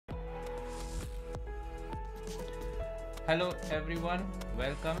Hello everyone,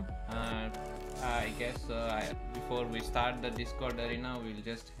 welcome. I guess before we start the Discord arena, we'll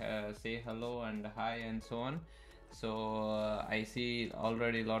just say hello and hi and so on. So I see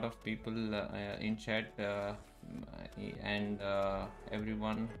already a lot of people in chat, and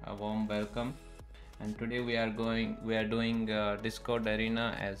everyone a warm welcome. And today we are doing Discord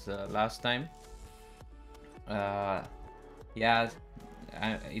arena as last time. Yeah,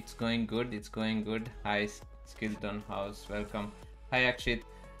 it's going good. It's going good. Hi, Skilton House. Welcome. Hi, Akshit.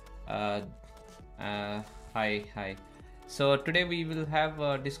 Uh, hi. So today we will have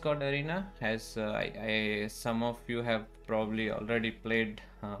a Discord arena, as some of you have probably already played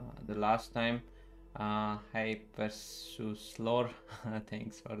the last time. Hi, Persuslor.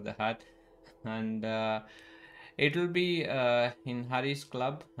 Thanks for the heart. And it will be in Hari's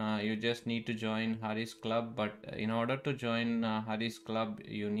club. You just need to join Hari's club, but in order to join Hari's club,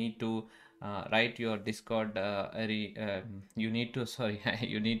 you need to write your Discord. You need to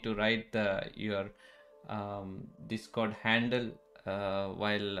you need to write your Discord handle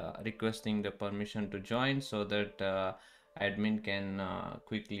while requesting the permission to join, so that admin can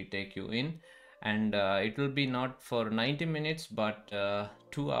quickly take you in. And it will be not for 90 minutes but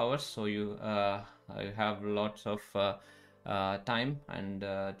 2 hours, so you have lots of time, and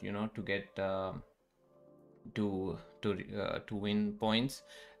to get to win points.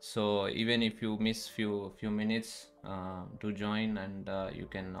 So even if you miss few minutes to join, and you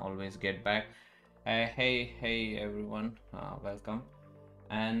can always get back. Hey everyone, welcome.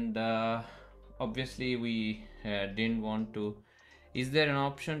 And obviously we didn't want to. Is there an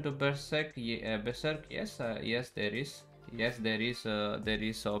option to berserk? Berserk, yes, yes there is. Yes, there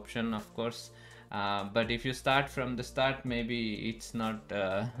is option, of course. But if you start from the start, maybe it's not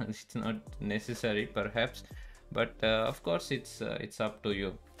it's not necessary, perhaps. But of course, it's up to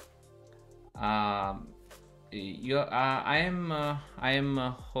you. I am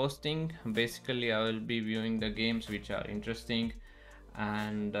hosting. Basically, I will be viewing the games which are interesting,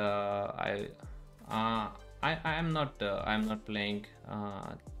 and I am not playing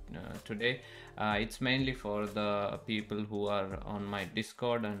today. It's mainly for the people who are on my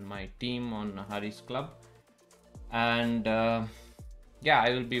Discord and my team on Hari's club, and yeah, I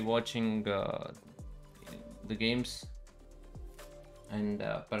will be watching the games, and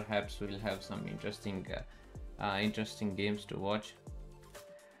perhaps we'll have some interesting games to watch.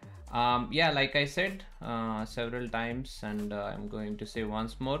 Yeah, like I said several times, and I'm going to say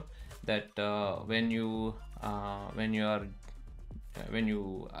once more that when you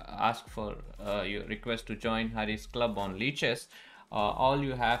ask for your request to join Hari's club on Leeches, all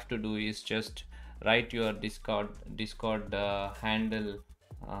you have to do is just write your Discord handle,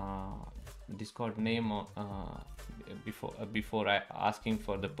 Discord name before asking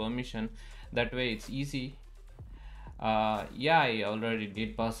for the permission. That way it's easy. Yeah, I already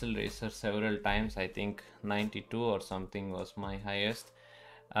did Puzzle Racer several times. I think 92 or something was my highest.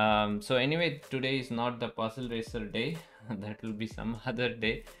 So anyway, today is not the Puzzle Racer day. That will be some other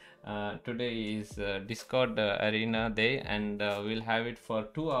day. Today is Discord Arena day, and we'll have it for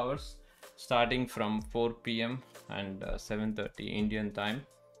 2 hours, starting from 4 p.m. and 7:30 Indian time.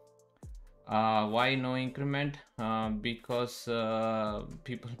 Why no increment? Because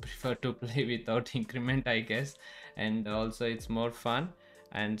people prefer to play without increment, I guess, and also it's more fun.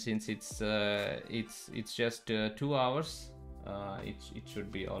 And since it's just 2 hours, it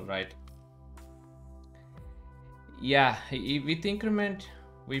should be all right. Yeah, with increment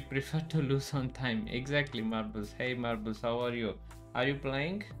we prefer to lose on time. Exactly, Marbles. Hey Marbles, how are you? Are you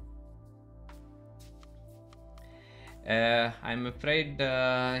playing? I'm afraid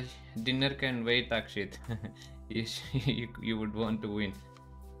dinner can wait, Akshit. You would want to win.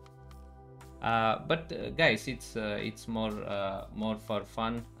 But guys, it's more for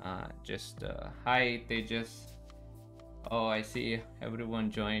fun. Just hi Tejas. Oh, I see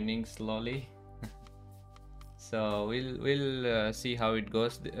everyone joining slowly. So we'll see how it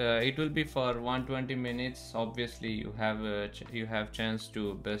goes. It will be for 120 minutes. Obviously, you have chance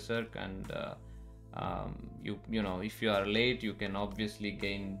to berserk, and you know, if you are late, you can obviously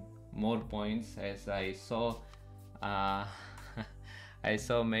gain more points. As I saw, I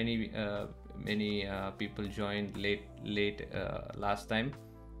saw many people joined late last time.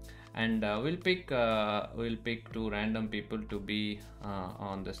 And we'll pick 2 random people to be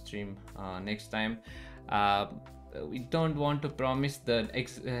on the stream next time. We don't want to promise the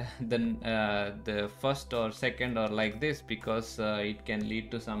first or second or like this, because it can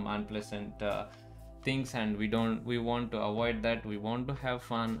lead to some unpleasant things, and we want to avoid that. We want to have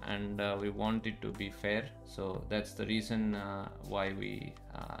fun, and we want it to be fair. So that's the reason why we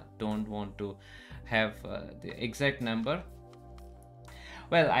don't want to have the exact number.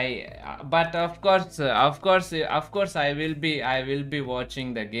 Well, but of course, I will be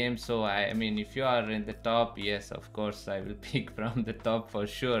watching the game. So I mean, if you are in the top, yes, of course, I will pick from the top for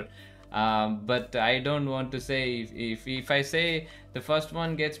sure. But I don't want to say if I say the first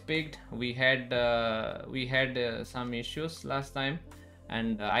one gets picked. We had some issues last time,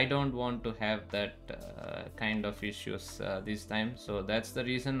 and I don't want to have that kind of issues this time. So that's the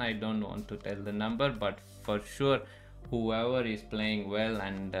reason I don't want to tell the number, but for sure whoever is playing well,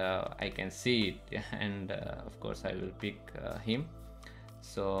 and I can see it, and of course I will pick him.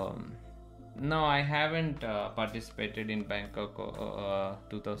 So no, I haven't participated in Bangkok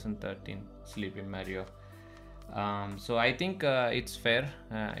 2013 Sleepy Mario. So I think it's fair.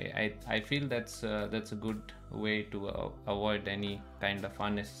 I feel that's a good way to avoid any kind of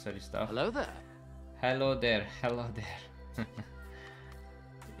unnecessary stuff. Hello there. Hello there. Hello there.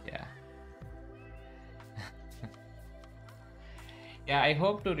 Yeah. Yeah, I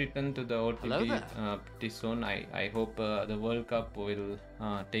hope to return to the OTP pretty soon. I hope the World Cup will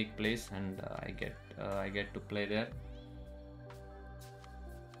take place, and I get to play there.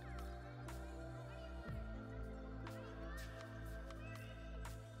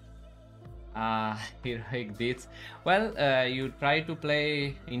 Heroic deeds. Well, you try to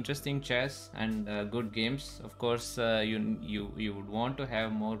play interesting chess and good games. Of course, you would want to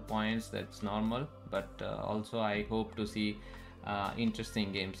have more points. That's normal. But also, I hope to see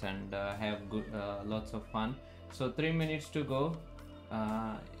interesting games and have good lots of fun. So 3 minutes to go.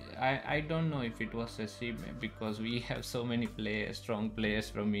 I don't know if it was a stream, because we have so many strong players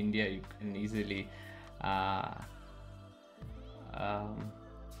from India. You can easily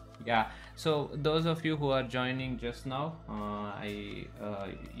yeah. So those of you who are joining just now,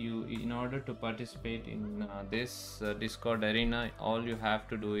 you in order to participate in this Discord arena, all you have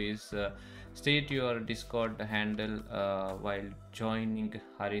to do is state your Discord handle while joining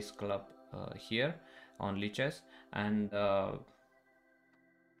Hari's club here on Lichess, and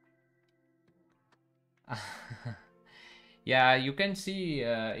yeah, you can see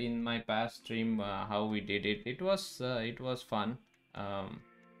in my past stream how we did it. It was fun.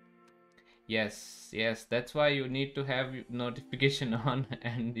 Yes, that's why you need to have notification on,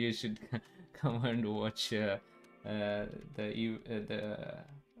 and you should come and watch the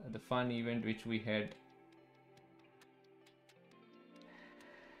fun event which we had.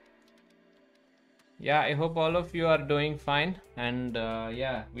 Yeah, I hope all of you are doing fine, and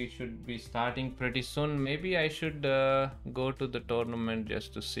yeah, we should be starting pretty soon. Maybe I should go to the tournament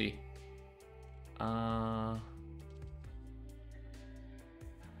just to see.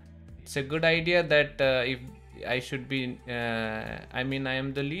 It's a good idea that if I should be I mean, I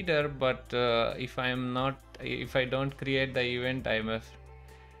am the leader, but if I don't create the event, I must.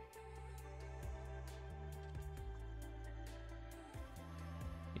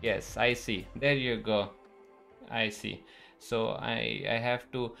 Yes, I see. There you go. I see. So I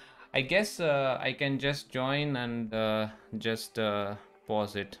have to, I guess I can just join and just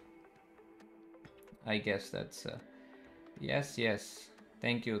pause it. I guess that's yes.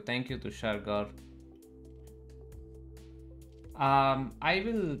 Thank you Tushar Gaur. I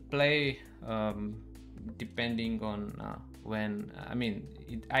will play depending on when. I mean,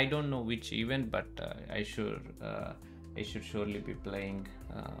 I don't know which event, but I should surely be playing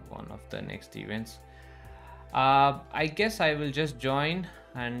one of the next events. I guess I will just join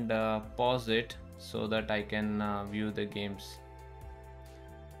and pause it so that I can view the games.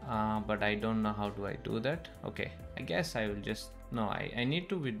 But I don't know how do I do that. Okay, I guess I will just, no, I need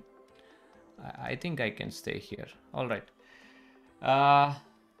to I think I can stay here. All right.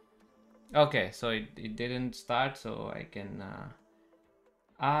 Okay, so it didn't start, so I can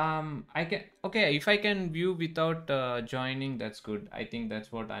I can, okay, if I can view without joining, that's good. I think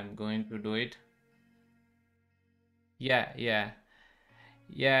that's what I'm going to do it. Yeah.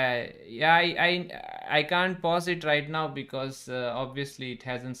 I can't pause it right now because obviously it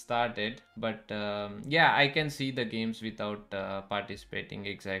hasn't started, but yeah, I can see the games without participating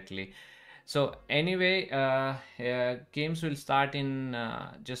exactly. So anyway, games will start in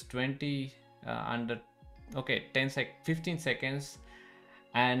just 20 under, okay, 15 seconds,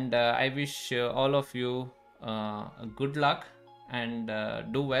 and I wish all of you good luck, and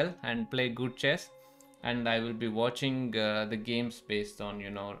do well and play good chess, and I will be watching the games based on,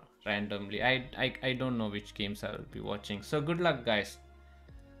 randomly. I don't know which games I will be watching, so good luck, guys.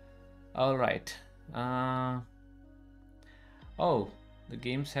 All right. Oh, the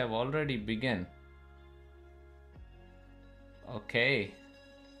games have already begun. Okay,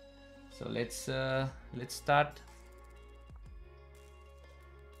 so let's start.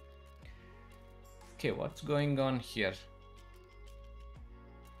 Okay, what's going on here?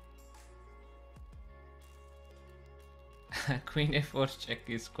 Queen a4 check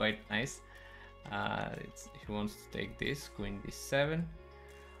is quite nice. He wants to take this. Queen d7.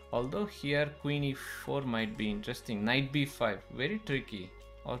 Although here Queen e4 might be interesting. Knight b5, very tricky.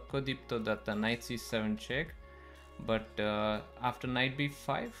 Orkodipto Datta, knight c7 check. But after knight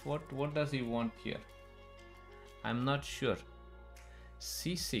b5, what does he want here? I'm not sure.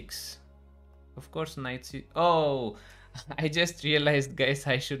 c6. Of course, knight c. Oh, I just realized, guys,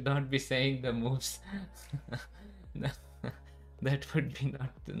 I should not be saying the moves. That would be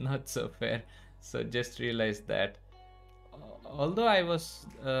not so fair. So just realized that. Although I was,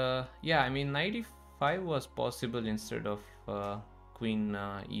 yeah, I mean, knight e5 was possible instead of queen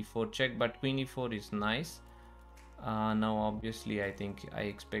e4 check, but queen e4 is nice. Now, obviously, I think I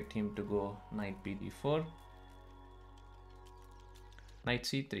expect him to go knight bd4. Knight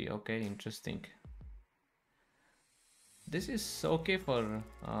c3, okay, interesting. This is okay for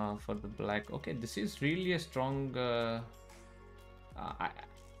the black. Okay, this is really a strong.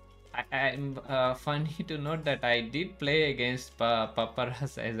 I'm funny to note that I did play against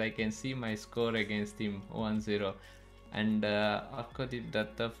Paparas, as I can see my score against him 1-0, and Arkodip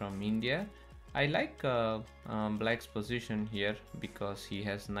Datta from India. I like Black's position here because he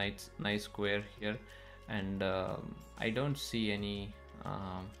has nice square here, and I don't see any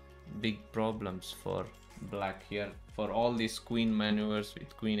big problems for Black here for all these queen maneuvers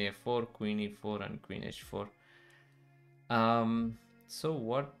with queen a4, queen e4, and queen h4. So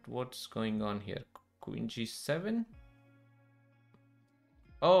what's going on here? Queen g7.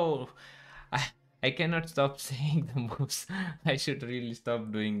 Oh, I cannot stop saying the moves. I should really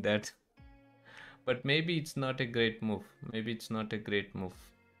stop doing that. But maybe it's not a great move. Maybe it's not a great move.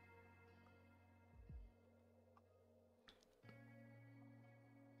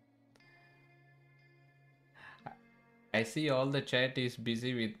 I see all the chat is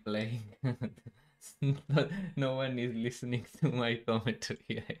busy with playing. No one is listening to my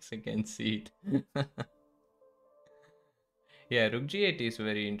commentary, as I can see it. Yeah, rook g8 is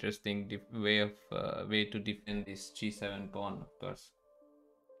very interesting way to defend this g7 pawn, of course.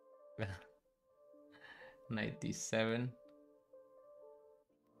 Knight d7.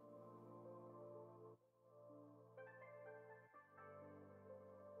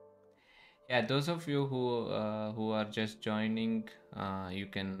 Yeah, those of you who are just joining, you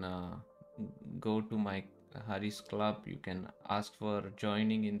can go to my Hari's club. You can ask for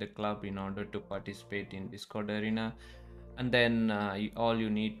joining in the club in order to participate in Discord arena, and then all you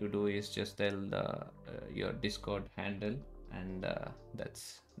need to do is just tell your Discord handle, and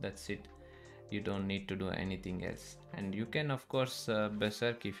that's it. You don't need to do anything else, and you can of course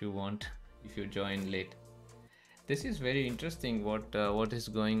berserk if you want if you join late. This is very interesting what is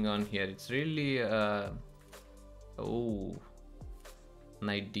going on here. It's really oh,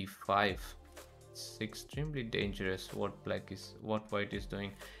 knight d5. It's extremely dangerous what white is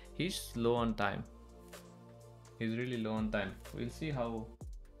doing. He's low on time. He's really low on time. We'll see how.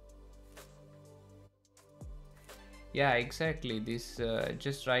 Yeah, exactly. This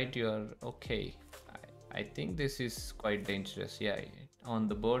just write your okay. I think this is quite dangerous. Yeah, on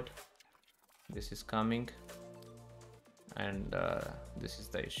the board. This is coming. And this is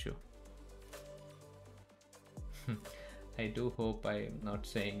the issue. I do hope I am not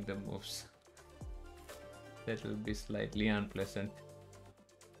saying the moves. That will be slightly unpleasant.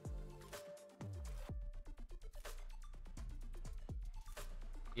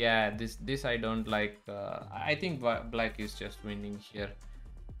 Yeah, this I don't like. I think black is just winning here.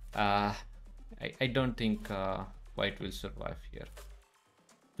 I don't think white will survive here.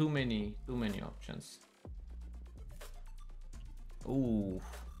 Too many options. Ooh,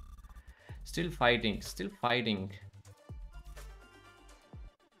 still fighting.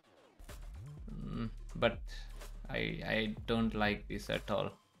 But I don't like this at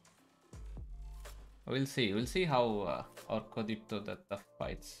all. We'll see how Orkodipto Datta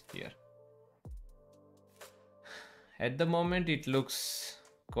fights here. At the moment, it looks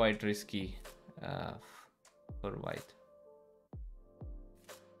quite risky for white.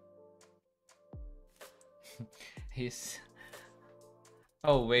 He's.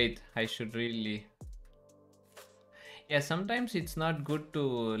 Oh wait, I should really. Yeah, sometimes it's not good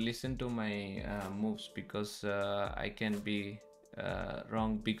to listen to my moves because I can be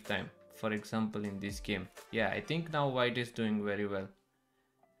wrong big time. For example, in this game. Yeah, I think now white is doing very well.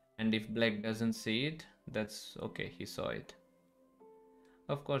 And if black doesn't see it, that's okay, he saw it.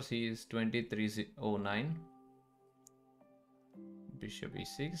 Of course, he is 2309. Bishop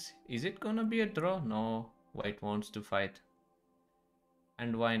e6. Is it gonna be a draw? No, white wants to fight.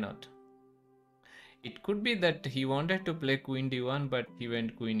 And why not? It could be that he wanted to play queen d1, but he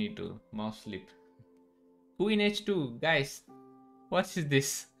went queen e2. Mouse slip. Queen h2. Guys, what is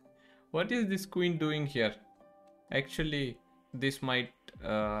this? What is this queen doing here? Actually, this might...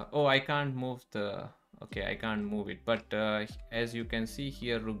 oh, I can't move the... Okay, I can't move it. But as you can see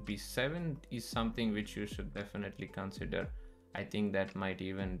here, rook b7 is something which you should definitely consider. I think that might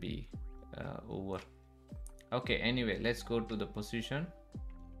even be over. Okay, anyway, let's go to the position.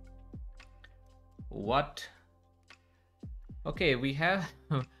 What? Okay, we have...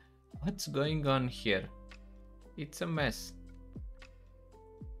 What's going on here? It's a mess.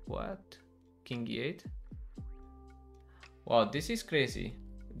 What? King e8? Wow, this is crazy.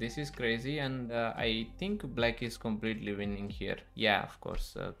 This is crazy, and I think black is completely winning here. Yeah, of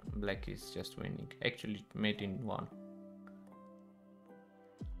course, black is just winning. Actually, mate in one.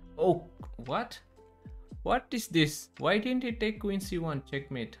 Oh, what? What is this? Why didn't he take queen c1?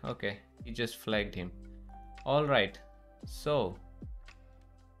 Checkmate. Okay, he just flagged him. All right, so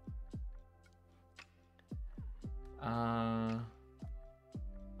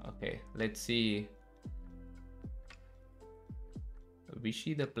okay, let's see.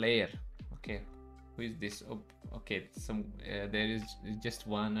 Vishy the player. Okay, who is this? Oh, okay, there is just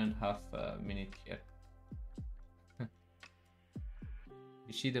 1.5 minute here.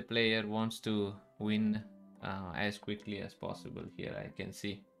 Vishy the player wants to win as quickly as possible here, I can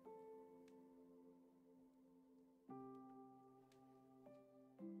see.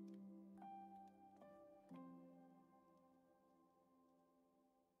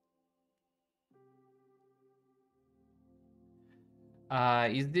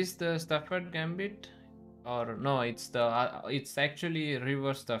 Is this the Stafford Gambit? Or no, it's actually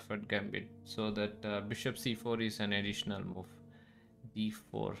reverse Stafford Gambit, so that bishop c4 is an additional move.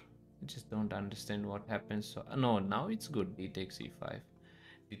 d4. I just don't understand what happens. So no, now it's good. D takes e5,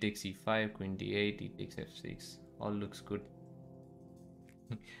 d takes e5, queen d8, d takes f6. All looks good.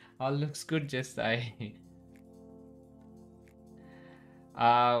 All looks good. Just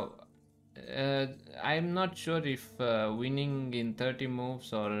I'm not sure if winning in 30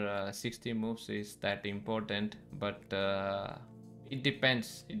 moves or 60 moves is that important, but it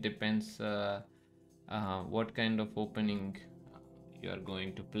depends. It depends what kind of opening you are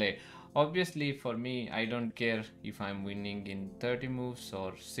going to play. Obviously, for me, I don't care if I'm winning in 30 moves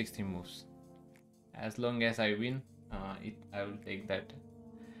or 60 moves. As long as I win, I will take that.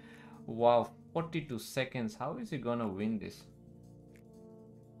 Wow, 42 seconds. How is he gonna win this?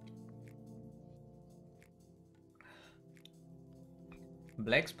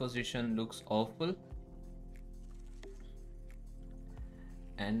 Black's position looks awful,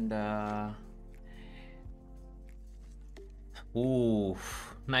 and ooh,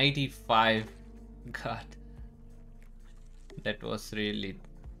 95. God, that was really...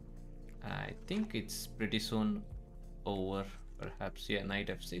 I think it's pretty soon over, perhaps. Yeah, knight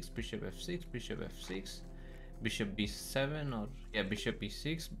f6, bishop f6, bishop f6, bishop b7, or yeah, bishop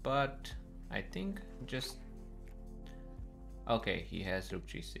e6. But I think just... okay, he has rook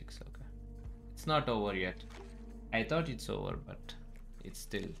g6. Okay, it's not over yet. I thought it's over, but it's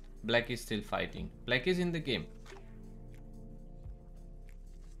still... black is still fighting. Black is in the game.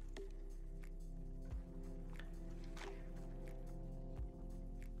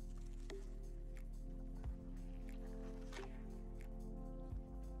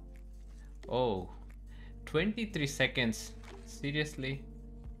 Oh, 23 seconds. Seriously?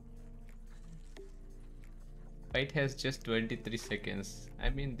 White has just 23 seconds. I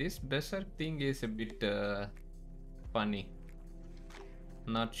mean, this berserk thing is a bit funny.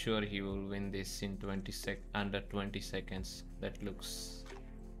 Not sure he will win this in under 20 seconds. That looks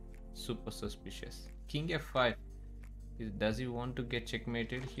super suspicious. King f5. Does he want to get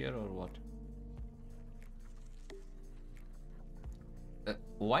checkmated here or what?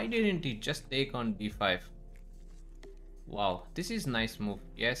 Why didn't he just take on d5? Wow, this is nice move.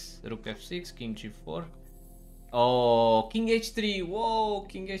 Yes, rook f6, king g4. Oh, king h3. Whoa,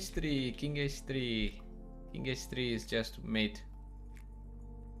 king h3, king h3. King h3 is just mate.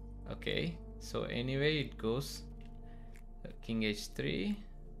 Okay, so anyway it goes. King h3.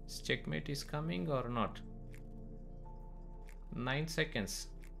 Checkmate is coming or not? 9 seconds.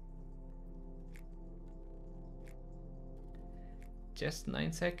 Just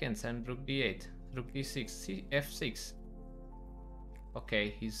 9 seconds, and rook d8, rook d6, f6.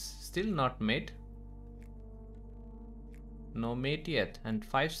 Okay, he's still not mate. No mate yet, and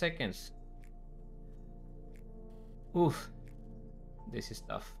 5 seconds. Oof, this is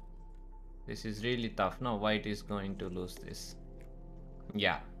tough. This is really tough. Now white is going to lose this.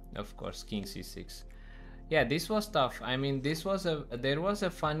 Yeah, of course, king c6. Yeah, this was tough. I mean, there was a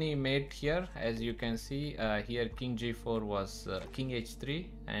funny mate here, as you can see. Here, king g4 was king h3,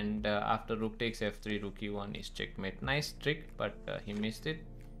 and after rook takes f3, rook e1 is checkmate. Nice trick, but he missed it.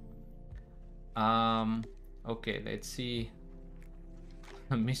 Okay, let's see.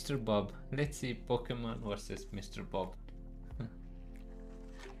 Mr. Bob. Let's see Pokemon versus Mr. Bob.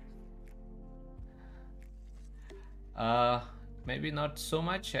 uh, Maybe not so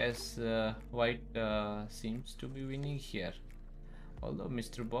much as white seems to be winning here. Although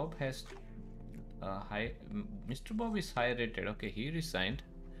Mr. Bob has Mr. Bob is high rated. Okay, he resigned.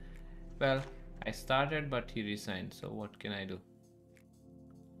 Well, I started, but he resigned. So what can I do?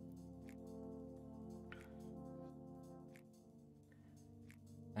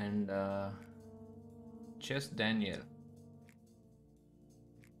 And Chess Daniel.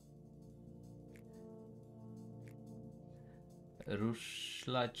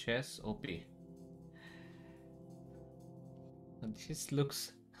 Rushla Chess OP. This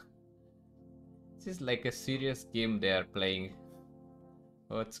looks. This is like a serious game they are playing.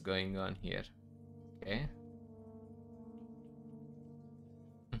 What's going on here? Okay.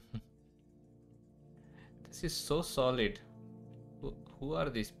 This is so solid. Who are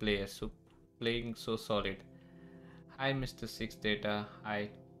these players who playing so solid? Hi, Mr. Six Data. Hi.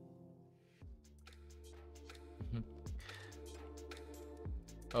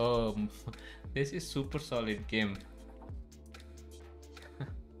 Oh, this is super solid game.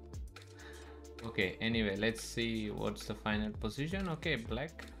 Okay, anyway, let's see what's the final position. Okay,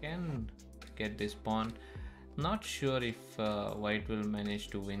 black can get this pawn. Not sure if white will manage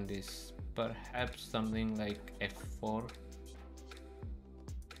to win this. Perhaps something like f4.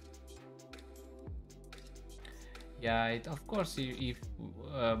 Yeah, of course, if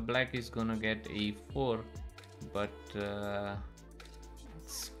black is gonna get e4, but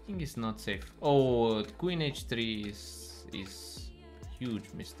king is not safe. Oh, queen h3 is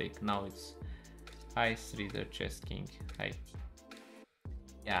huge mistake. Now it's hi Sridhar Chess King. Hi.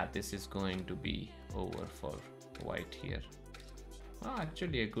 Yeah, this is going to be over for white here. Oh,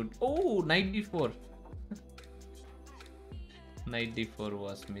 actually a good. Oh, knight d4. Knight d4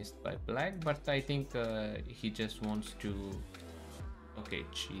 was missed by black, but I think he just wants to. Okay,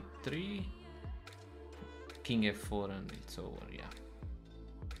 g3, king f4, and it's over. Yeah,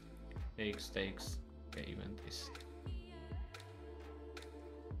 takes. Okay, even this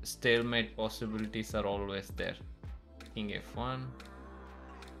stalemate possibilities are always there. King f1.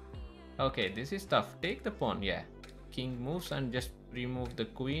 Okay, this is tough. Take the pawn. Yeah, king moves and just remove the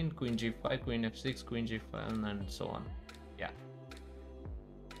queen. Queen g5, queen f6, queen g5, and so on. Yeah.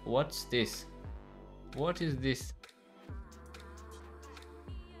 What's this? What is this?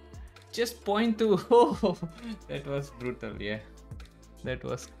 Just point to. Oh, that was brutal. Yeah, that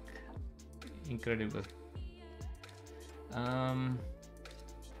was incredible.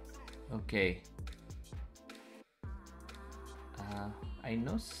 Okay. I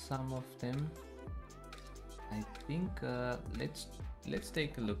know some of them. I think let's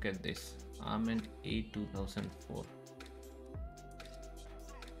take a look at this. Armand A 2004.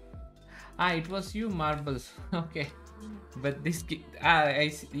 Ah, it was you, Marbles. Okay, but this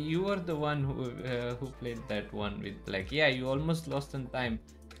you were the one who played that one with black. Yeah, you almost lost in time.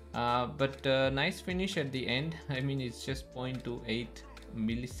 But nice finish at the end. I mean, it's just 0.28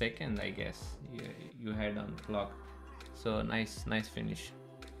 millisecond, I guess. You had on clock. So nice finish.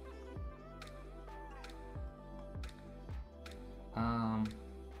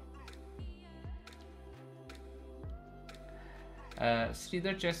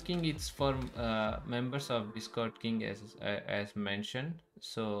 Sridhar Chess King, it's for members of Discord King as mentioned.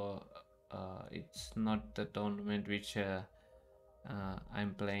 So it's not the tournament which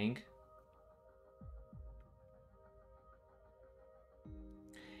I'm playing.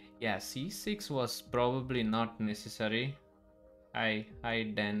 Yeah, c6 was probably not necessary. I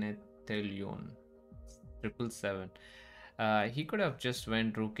Danetelion 777. He could have just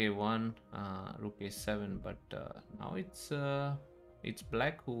went rook a1, rook a7, but now it's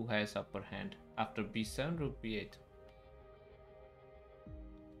black who has upper hand. After b7, rook b8.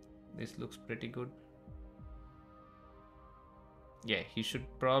 This looks pretty good. Yeah, he should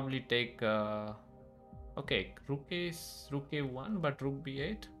probably take. Okay, rook a1, but rook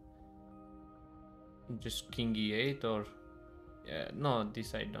b8. Just king e8 or no,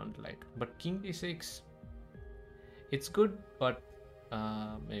 this I don't like. But king d6. It's good, but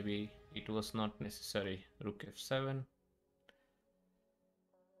maybe it was not necessary. Rook f7.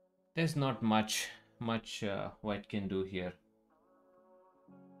 There's not much white can do here.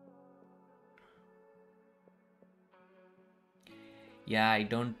 Yeah, I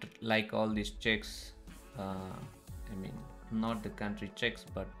don't like all these checks. I mean, not the country checks,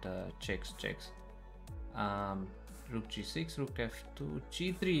 but checks. um, Rook g6, rook f2,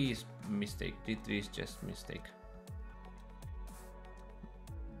 g3 is mistake, g3 is just mistake.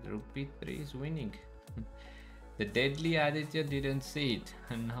 Rook b3 is winning. The deadly Aditya didn't see it,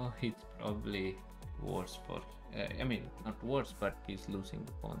 and now it's probably worse for I mean, not worse, but he's losing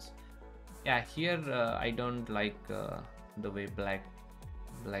the pawns. Yeah, here I don't like the way black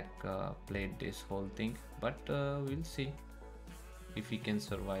played this whole thing, but we'll see if he can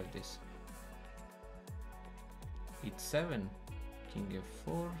survive this. e7, king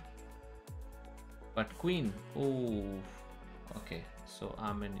f4, but queen. Oh, okay, so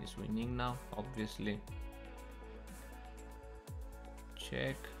Amen is winning now, obviously.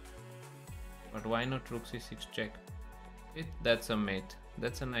 Check, but why not rook c6 check? That's a mate,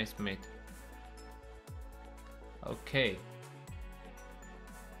 that's a nice mate. Okay,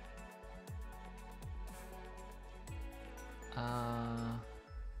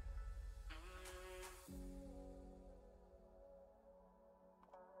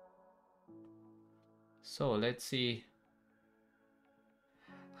 so let's see.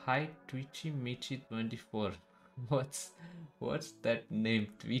 Hi Twitchy Michi 24. What's that name?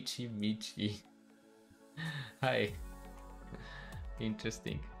 Twitchy Michi. Hi.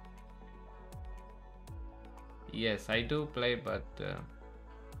 Interesting. Yes, I do play, but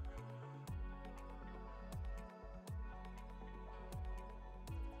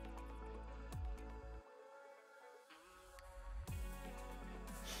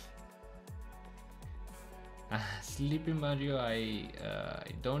Sleepy Mario, I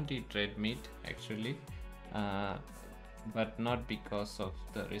don't eat red meat actually, but not because of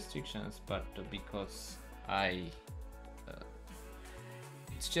the restrictions, but because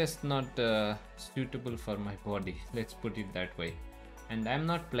it's just not suitable for my body. Let's put it that way. And I'm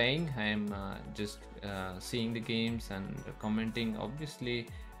not playing. I'm just seeing the games and commenting. Obviously,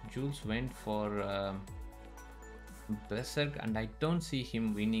 Jules went for Berserk, and I don't see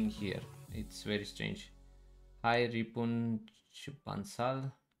him winning here. It's very strange. Hi Ripun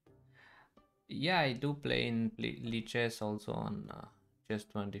Chupansal. Yeah, I do play in Chess also on Chess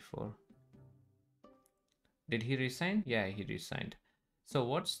 24. Did he resign? Yeah, he resigned. So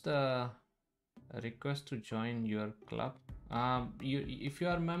what's the request to join your club? If you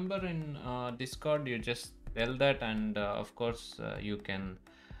are a member in Discord, you just tell that, and of course you can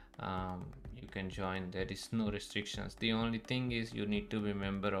join. There is no restrictions. The only thing is you need to be a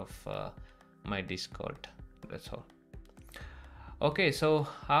member of my Discord. That's all. Okay, so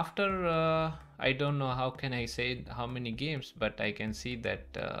after I don't know how can I say how many games, but I can see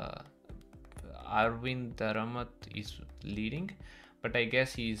that Arvind Ramat is leading, but I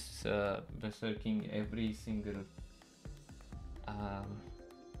guess he's berserking every single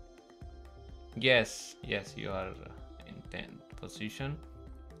yes, you are in 10th position.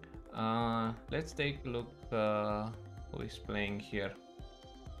 Let's take a look who is playing here.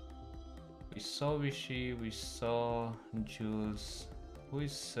 We saw Vishy, we saw Jules. Who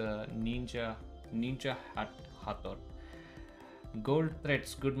is Ninja Hathor? Gold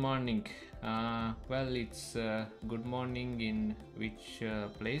threads, good morning. Well, it's good morning in which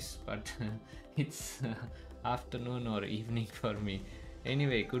place, but it's afternoon or evening for me.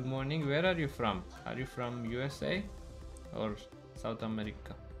 Anyway, good morning. Where are you from? Are you from USA or South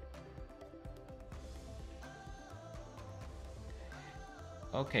America?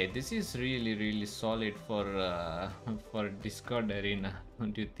 Okay, this is really solid for Discord arena,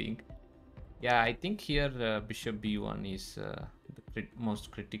 don't you think? Yeah, I think here bishop b1 is the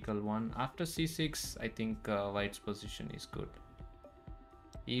most critical one. After c6, I think white's position is good.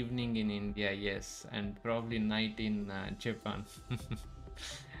 Evening in India, yes, and probably night in Japan.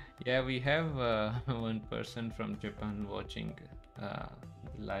 Yeah, we have one person from Japan watching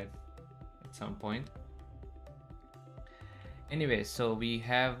live at some point. Anyway, so we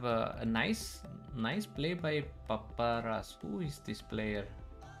have a nice play by Paparas. Who is this player?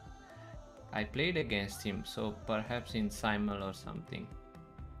 I played against him, so perhaps in Simul or something.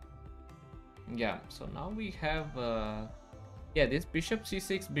 Yeah, so now we have yeah, this bishop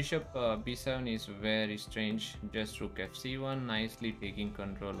c6, bishop b7 is very strange. Just rook fc1, nicely taking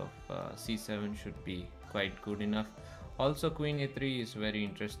control of c7 should be quite good enough. Also queen a3 is very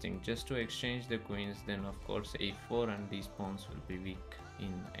interesting. Just to exchange the queens, then of course a4, and these pawns will be weak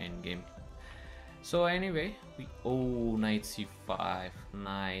in endgame. So anyway, knight c5,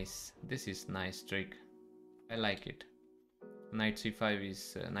 nice. This is nice trick. I like it. Knight c5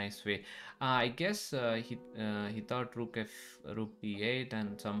 is a nice way. I guess he thought rook b8,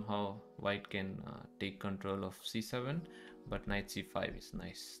 and somehow white can take control of c7. but knight c5 is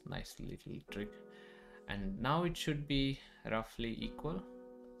nice little trick. And now it should be roughly equal.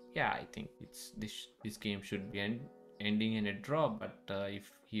 Yeah, I think it's this game should be ending in a draw, but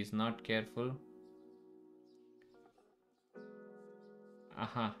if he's not careful.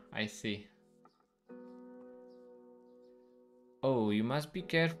 Aha, I see. Oh, you must be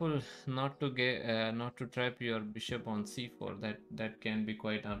careful not to not to trap your bishop on c4. That can be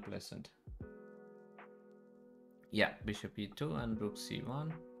quite unpleasant. Yeah, bishop e2 and rook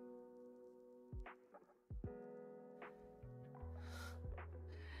c1.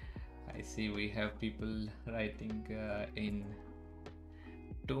 I see we have people writing in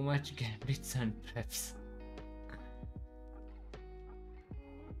too much gambits and traps.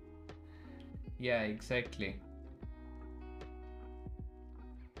 Yeah, exactly.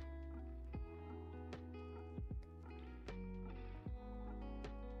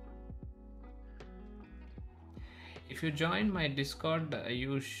 If you join my Discord,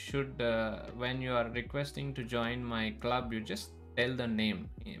 you should, when you are requesting to join my club, you just tell the name.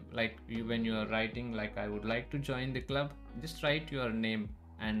 Like when you are writing, like I would like to join the club, just write your name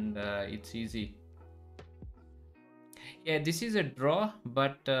and it's easy. Yeah, this is a draw,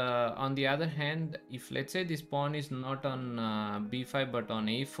 but on the other hand, if let's say this pawn is not on b5 but on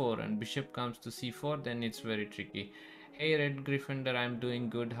a4 and bishop comes to c4, then it's very tricky. Hey Red Gryffindor, I'm doing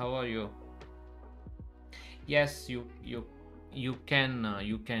good. How are you? Yes, you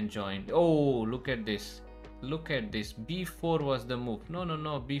can join. Oh, look at this. Look at this. b4 was the move. No,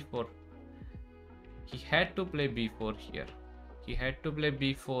 b4. He had to play b4 here. He had to play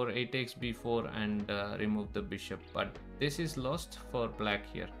b4, a takes b4 and remove the bishop. But this is lost for black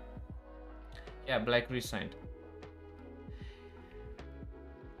here. Yeah, black resigned.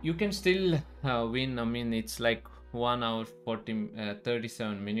 You can still win. I mean, it's like 1 hour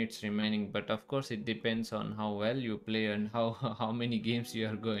 37 minutes remaining, but of course it depends on how well you play and how many games you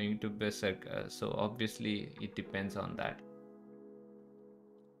are going to berserk. So obviously it depends on that.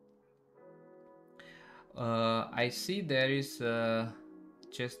 I see there is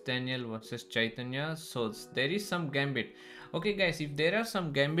Chess Daniel versus Chaitanya, so there is some gambit. Okay guys, if there are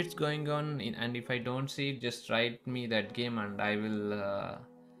some gambits going on and if I don't see it, just write me that game and I will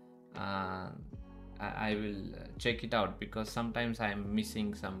check it out, because sometimes I'm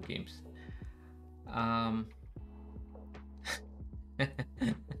missing some games.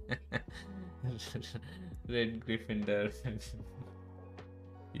 Red Gryffindor.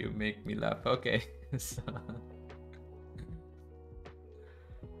 You make me laugh. Okay. So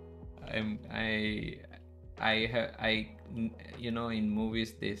you know, in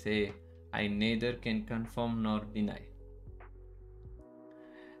movies they say I neither can confirm nor deny.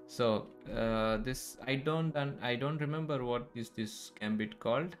 So this I don't remember what is this gambit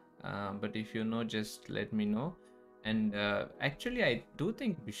called, but if you know, just let me know. And actually I do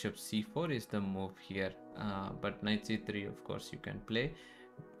think bishop c4 is the move here, but knight c3 of course you can play.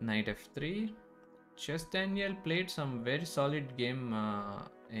 Knight f3. Chess Daniel played some very solid game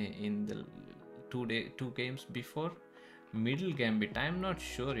in the two games before. Middle Gambit, I'm not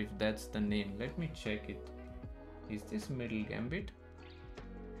sure if that's the name. Let me check it. Is this Middle Gambit?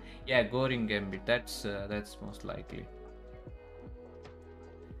 Yeah, Goring Gambit. That's most likely.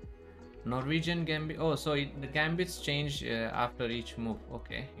 Norwegian Gambit. Oh, so the gambits change after each move.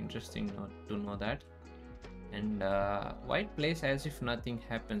 Okay, interesting to know that. And white plays as if nothing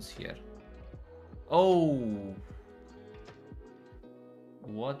happens here. Oh,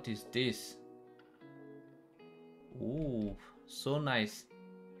 what is this? Ooh, so nice.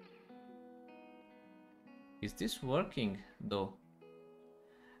 Is this working though?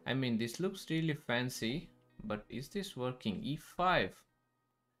 I mean, this looks really fancy, but is this working? e5.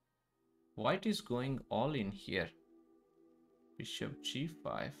 White is going all in here. Bishop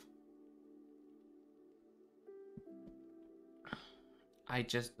g5. I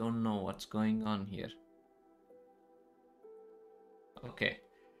just don't know what's going on here. Okay.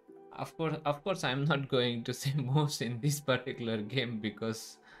 Of course, I'm not going to say moves in this particular game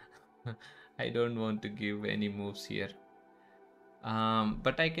because I don't want to give any moves here.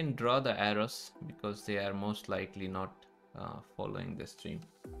 But I can draw the arrows because they are most likely not following the stream.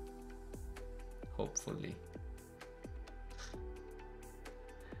 Hopefully.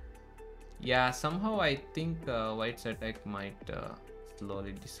 Yeah, somehow I think White's attack might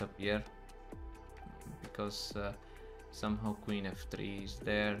slowly disappear because somehow Queen f3 is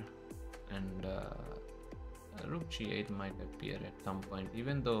there and Rook g8 might appear at some point,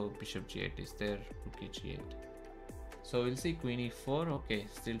 even though Bishop g8 is there. Rook g8. So we'll see Queen e4. Okay,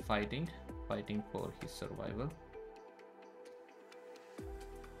 still fighting for his survival.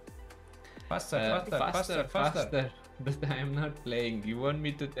 Faster. But I am not playing. You want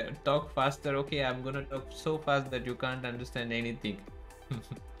me to talk faster? Okay, I'm gonna talk so fast that you can't understand anything.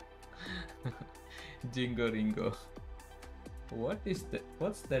 Jingo Ringo. What is that?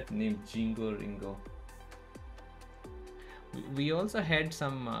 What's that name? Jingo Ringo. We also had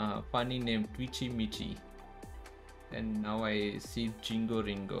some funny name, Twitchy Michi. And now I see Jingo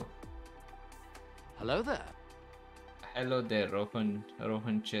Ringo. Hello there. Hello there, Rohan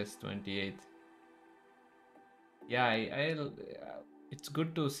Chess 28. Yeah, it's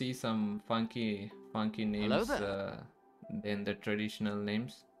good to see some funky names than the traditional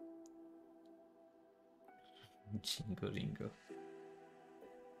names. Jingo Ringo.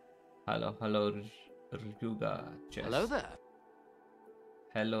 Hello, Ryuga Chess. Hello there.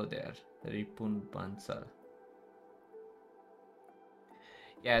 Hello there, Ripun Bansal.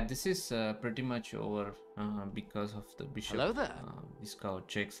 Yeah, this is pretty much over because of the bishop. Hello there. Viscount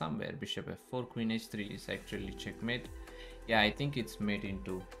check somewhere. Bishop f4, queen h3 is actually checkmate. Yeah, I think it's made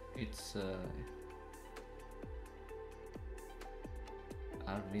into. It's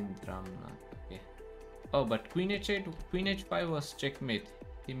Arvind Ramnath. Okay. Oh, but queen h8, queen h5 was checkmate.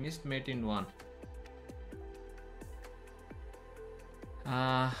 He missed mate in one.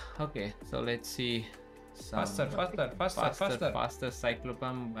 Okay, so let's see. Faster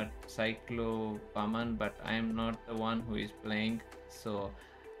Cyclopaman, but I am not the one who is playing, so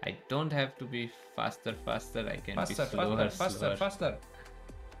I don't have to be faster. I can be slower.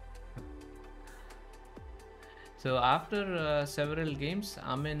 So after several games,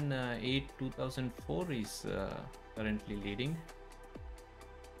 Amin 8 2004 is currently leading.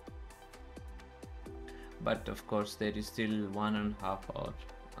 But of course there is still 1.5 hour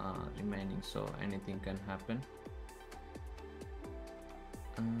remaining, so anything can happen.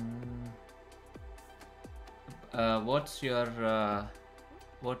 What's your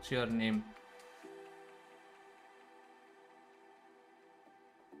name?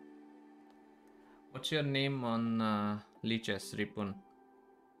 What's your name on Lichess, Ripun?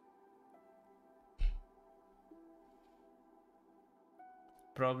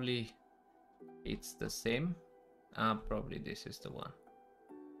 Probably it's the same. Probably this is the one.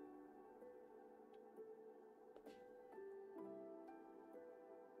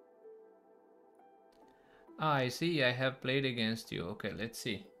 I see. I have played against you. Okay, let's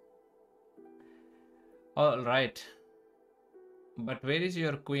see. All right. But where is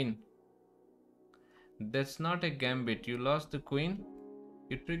your queen? That's not a gambit. You lost the queen.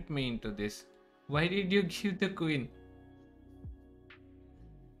 You tricked me into this. Why did you give the queen?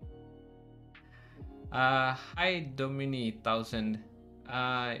 Hi Domini 1000.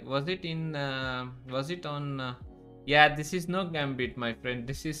 Was it on? Yeah, this is no gambit, my friend.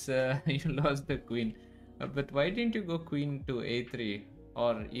 This is you lost the queen. But why didn't you go queen to a3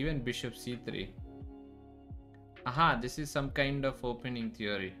 or even bishop c3? Aha, this is some kind of opening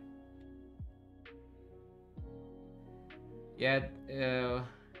theory. Yeah,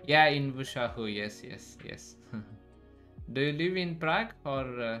 yeah, in Vushahu. Yes. Do you live in Prague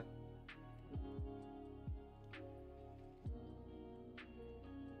or?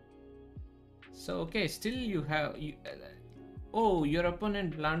 So okay, still you have oh, your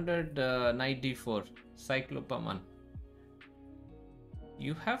opponent blundered knight d4, Cyclopaman.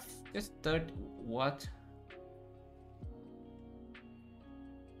 You have just what?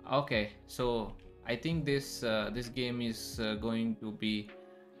 Okay, so I think this game is going to be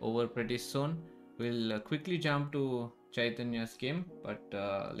over pretty soon. We'll quickly jump to Chaitanya's game, but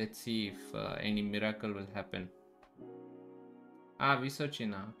let's see if any miracle will happen.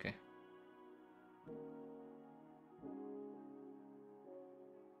 Visochina, okay.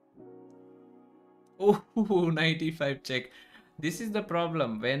 Oh, 95 check. This is the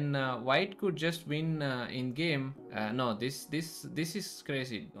problem when white could just win in game. No, this is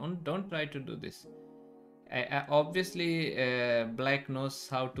crazy. Don't try to do this. Obviously, black knows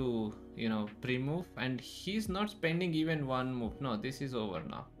how to pre-move, and he's not spending even one move. No, this is over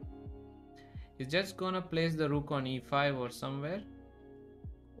now. He's just gonna place the rook on e5 or somewhere.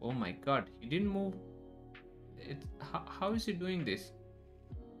 Oh my god, he didn't move. How is he doing this?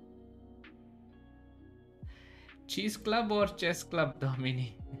 Cheese club or chess club,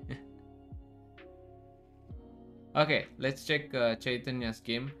 Domini? Okay, let's check Chaitanya's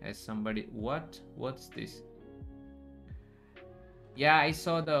game as somebody. What's this? Yeah, I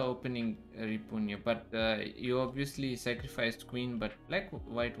saw the opening, Ripunya, but you obviously sacrificed queen, but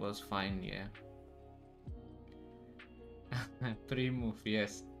white was fine, yeah. Pre-move,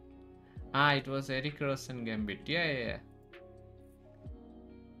 yes. It was Eric Rosen gambit. Yeah.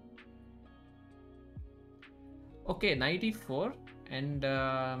 Okay, 94 and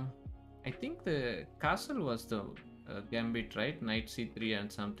I think the castle was the gambit, right? Knight c3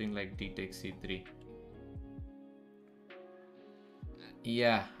 and something like d takes c3.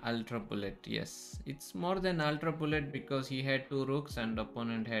 Yeah, ultra bullet. Yes, it's more than ultra bullet because he had two rooks and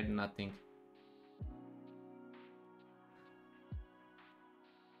opponent had nothing.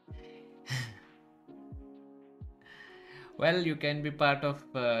 Well, you can be part of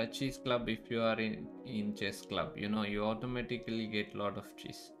cheese club if you are in chess club. You know, you automatically get lot of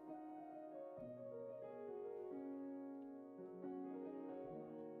cheese.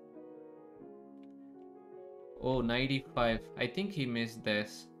 Oh, 95. I think he missed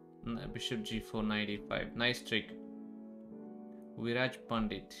this. Bishop g4, 95. Nice trick. Viraj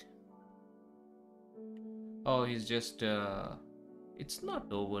Pandit. Oh, he's just. It's not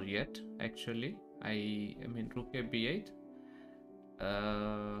over yet, actually. I mean, rook a b8.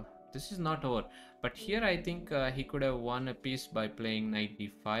 This is not over. But here I think he could have won a piece by playing knight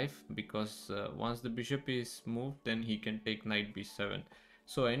d5 because once the bishop is moved, then he can take knight b7.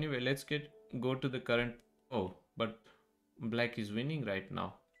 So anyway, let's go to the current. Oh, but black is winning right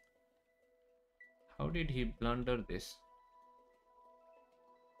now. How did he blunder this?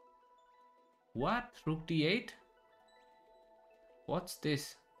 What? Rook d8? What's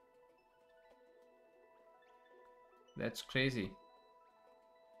this? That's crazy.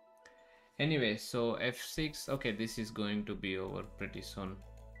 Anyway, so f6. Okay, this is going to be over pretty soon.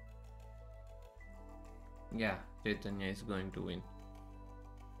 Yeah, Chaitanya is going to win.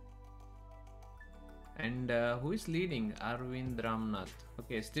 And who is leading? Arvind Ramnath.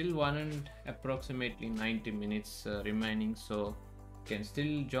 Okay, still one and approximately 90 minutes remaining, so can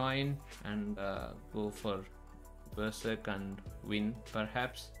still join and go for Berserk and win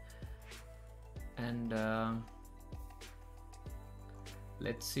perhaps. And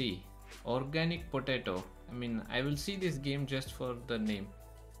let's see. Organic potato. I mean, I will see this game just for the name.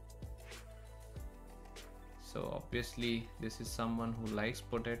 So obviously this is someone who likes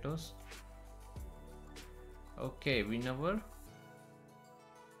potatoes. Okay, whenever.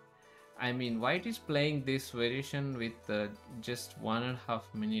 I mean, white is playing this variation with just 1.5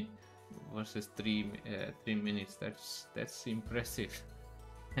 minute versus 3 minutes. That's impressive.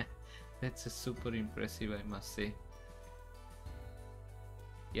 That's a super impressive, I must say.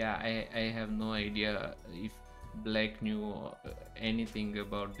 Yeah, I have no idea if black knew anything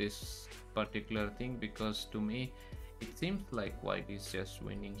about this particular thing, because to me it seems like white is just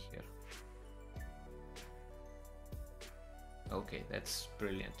winning here. Okay, that's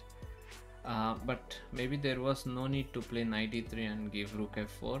brilliant. But maybe there was no need to play knight e3 and give rook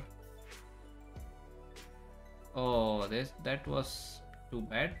f4. Oh, that was too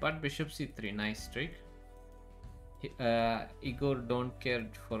bad. But bishop c3, nice trick. Igor don't care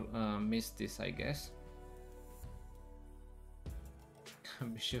for miss this, I guess.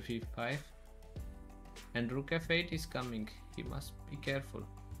 Bishop e5 and rook f8 is coming. He must be careful.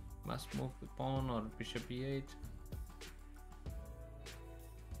 Must move the pawn or bishop e8.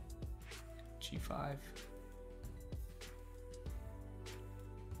 g5.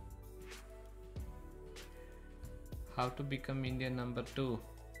 How to become Indian number 2?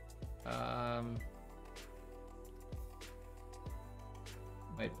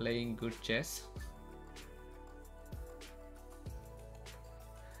 By playing good chess.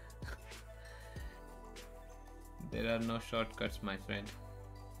 There are no shortcuts, my friend.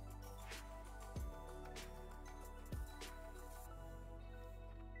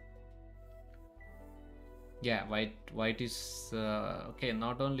 Yeah, white is okay,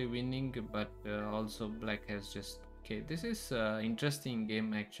 not only winning but also black has just okay. This is interesting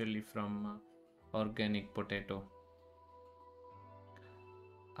game actually from Organic Potato.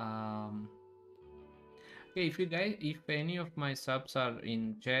 Okay, if any of my subs are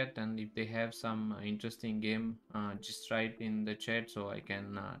in chat and if they have some interesting game, just write in the chat so I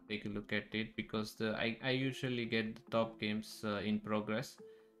can take a look at it, because I usually get the top games in progress.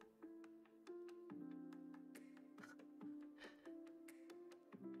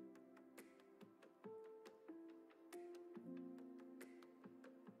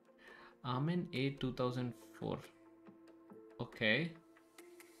 Amen A 2004. Okay.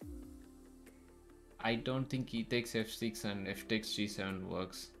 I don't think e takes f6 and f takes g7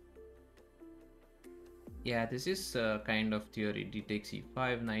 works. Yeah, this is kind of theory. D takes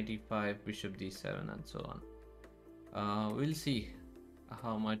e5, knight e5, bishop d7 and so on. We'll see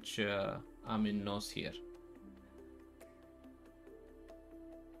how much Amin knows here.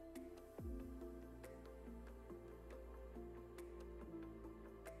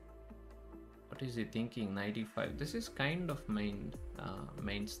 What is he thinking? Knight e5. This is kind of main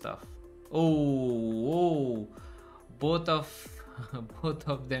stuff. Oh, both of Both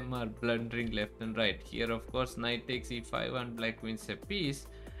of them are blundering left and right. Here, of course, knight takes e5 and black wins a piece,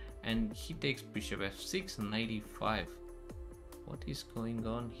 and he takes bishop f6, knight e5. What is going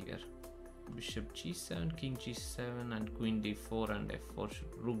on here? Bishop g7, king g7, and queen d4 and f4,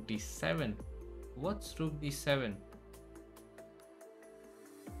 rook d7. What's rook d7?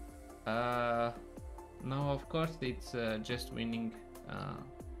 Now, of course, it's just winning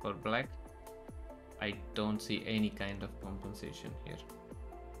for black. I don't see any kind of compensation here.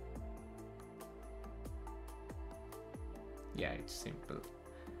 Yeah, it's simple.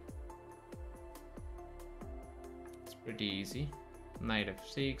 It's pretty easy. Knight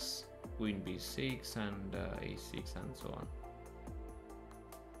f6, queen b6, and a6, and so on.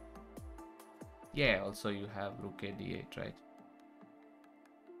 Yeah, also you have rook a d8, right?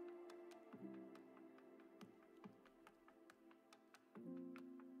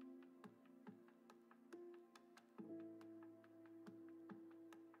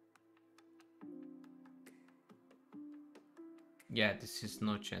 Yeah, this is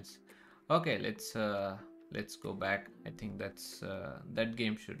no chance. Okay, let's go back. I think that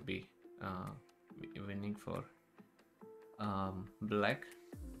game should be winning for black.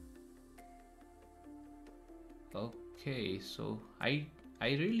 Okay, so I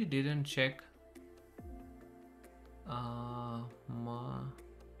really didn't check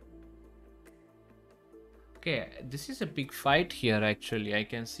okay, this is a big fight here actually. I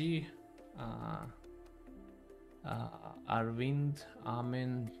can see Arvind,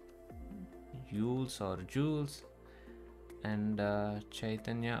 Amen, Jules, and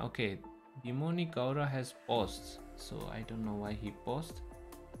Chaitanya. Okay, Demonic Aura has paused, so I don't know why he paused.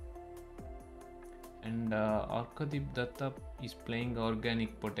 And Arkadip Datta is playing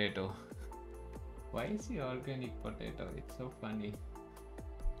Organic Potato. Why is he Organic Potato? It's so funny.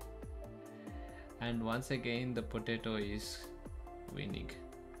 And once again, the potato is winning.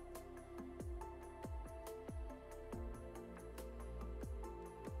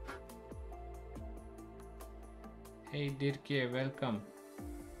 Hey Dirke, welcome.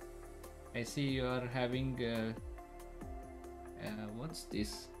 I see you are having what's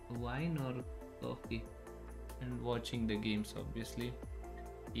this, wine or coffee, and watching the games obviously.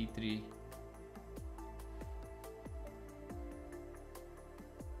 E3.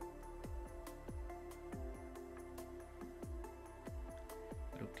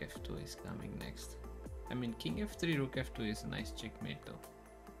 Rook f2 is coming next. I mean, king f3, rook f2 is a nice checkmate though.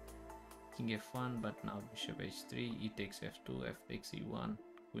 King f1, but now bishop h3, e takes f2, f takes e1,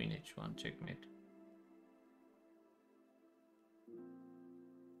 queen h1, checkmate.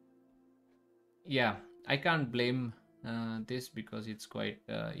 Yeah, I can't blame this because it's quite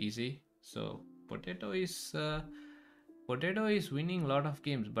easy. So potato is winning a lot of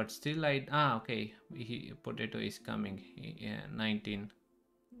games, but still okay, potato is coming. 19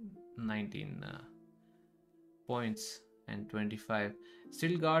 points and 25.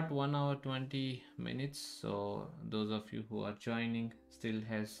 Still got 1 hour 20 minutes, so those of you who are joining still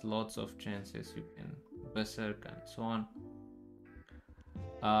has lots of chances. You can berserk and so on.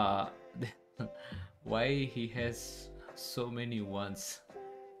 Why he has so many ones?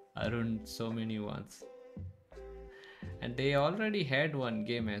 Arun, so many ones. And they already had one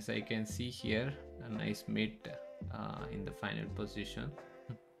game, as I can see here, a nice mate in the final position.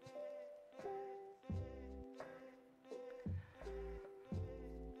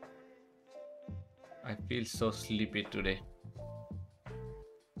 I feel so sleepy today.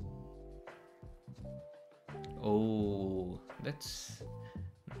 Oh, that's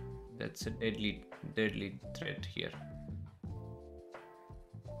a deadly threat here.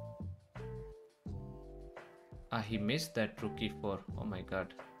 He missed that rook e4. Oh my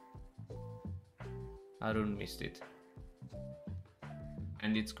god. Arun missed it.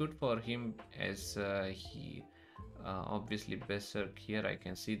 And it's good for him as he obviously berserk here. I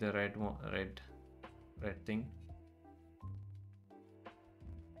can see the red thing.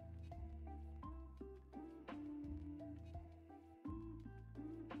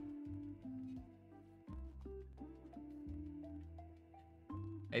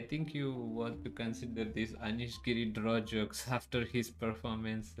 I think you want to consider these Anish Giri draw jokes after his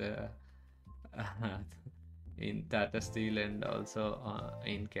performance in Tata Steel and also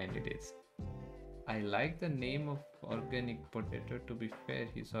in Candidates. I like the name of Organic Potato. To be fair,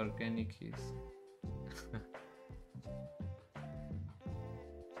 his organic is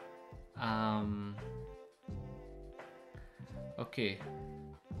okay.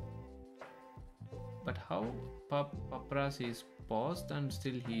 But how Papras is paused and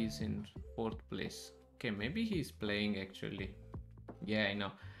still he is in 4th place? Okay, maybe he is playing actually. Yeah, I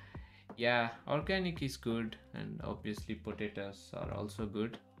know. Yeah, organic is good, and obviously potatoes are also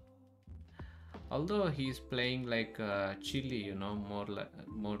good. Although he's playing like chili, more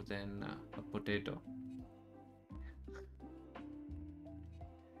than a potato.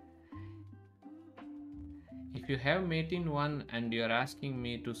 If you have mate in one and you're asking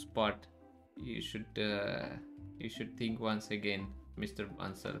me to spot, you should uh, you should think once again, Mr.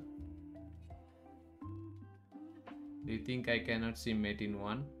 Bansal. Do you think I cannot see mate in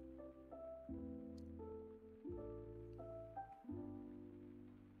one?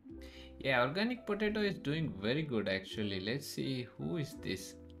 Yeah, organic potato is doing very good actually. Let's see who is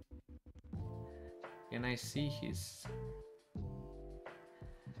this. Can I see his?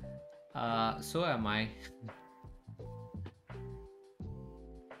 So am I.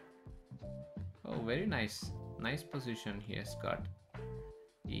 Oh, very nice. Nice position he has got.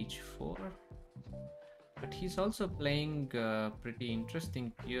 H4. But he's also playing pretty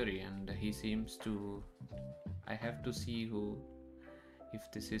interesting theory, and he seems to. I have to see who, if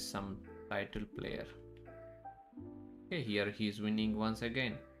this is some title player. Okay, here he's winning once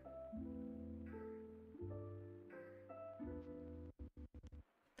again.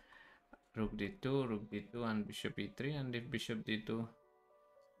 Rook d2, rook d2, and bishop e3, and if bishop d2.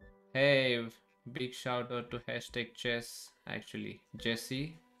 Hey, big shout out to hashtag chess, actually,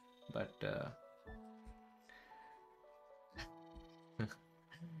 Jesse, but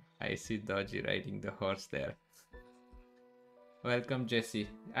I see Dodgy riding the horse there. Welcome, Jesse.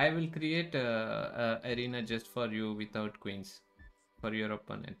 I will create a arena just for you without queens for your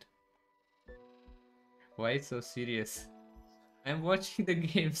opponent. Why so serious? I'm watching the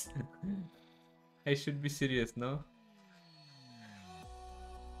games. I should be serious, no?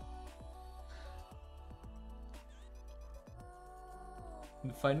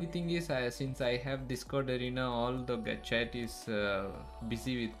 The funny thing is, since I have Discord Arena, all the chat is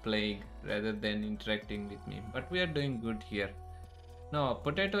busy with playing rather than interacting with me. But we are doing good here. No,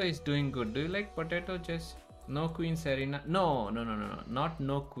 Potato is doing good. Do you like Potato, Jess? No Queens Arena. No, no, no, no, no. Not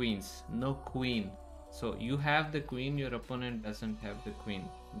no Queens. No Queen. So you have the Queen, your opponent doesn't have the Queen.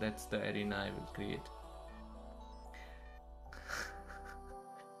 That's the arena I will create.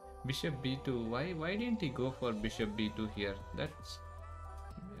 Bishop b2. Why didn't he go for Bishop b2 here? That's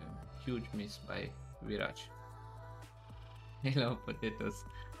a huge miss by Viraj. I love potatoes.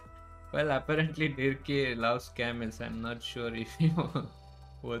 Well, apparently Dirk loves camels. I'm not sure if he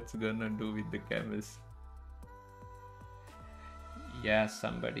what's gonna do with the camels. Yeah,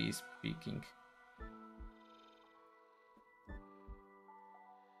 somebody is speaking.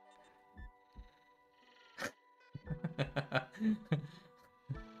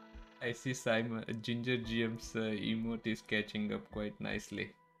 I see Simon Ginger GM's emote is catching up quite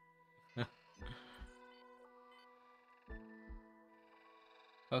nicely.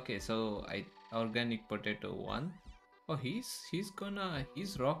 Okay, so I organic potato one. Oh, he's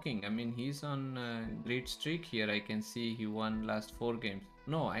rocking. I mean, he's on great streak here. I can see he won last 4 games.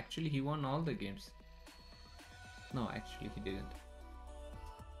 No, actually he won all the games. No, actually he didn't.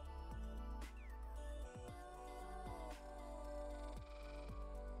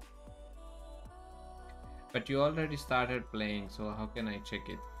 But you already started playing, so how can I check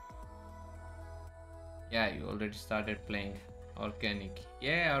it? Yeah, you already started playing organic.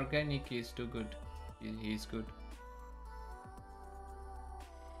 Yeah, organic is too good. He's good.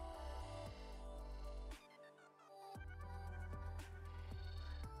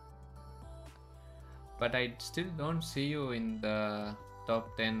 But I still don't see you in the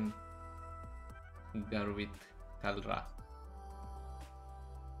top 10 Garvit Kalra.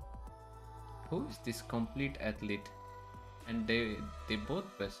 Who is this complete athlete? And they both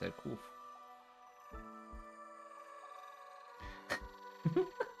berserk. Oof.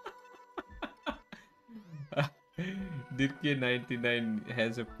 Dirk 99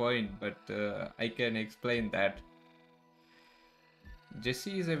 has a point, but I can explain that.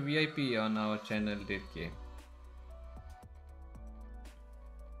 Jesse is a VIP on our channel, Dirk.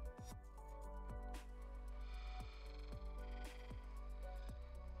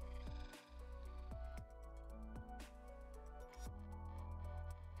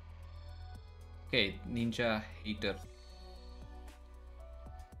 Okay, Ninja Hater.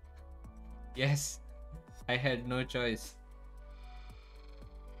 Yes, I had no choice.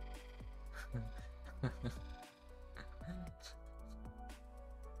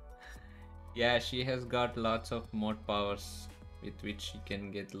 Yeah, she has got lots of mod powers with which she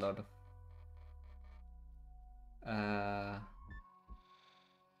can get a lot of uh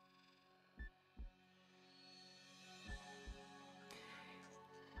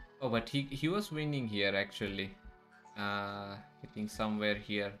oh, but he was winning here actually. I think somewhere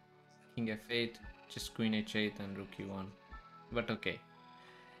here. King f8, just queen h8 and rook e1. But okay,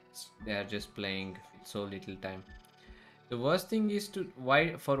 they are just playing with so little time. The worst thing is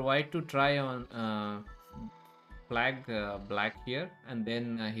for white to try on flag black here, and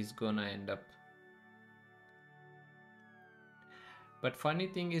then he's gonna end up. But funny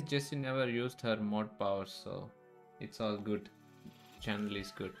thing is Jessie never used her mod powers, so it's all good. Channel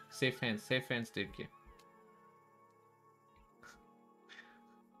is good. Safe hands, Dirke.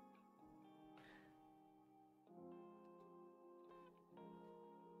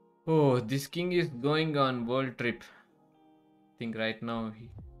 Oh, this king is going on world trip. I think right now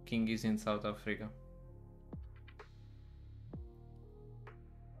king is in South Africa.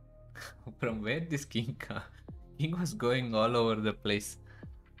 From where this king come? King was going all over the place.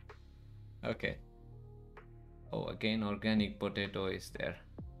 Okay. Oh, again organic potato is there.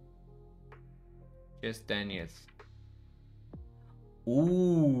 Just Daniels.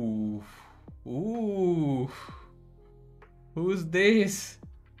 Ooh. Ooh. Who's this?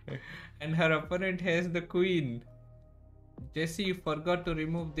 And her opponent has the queen. Jessie, you forgot to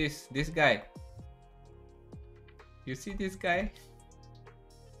remove this guy. You see this guy?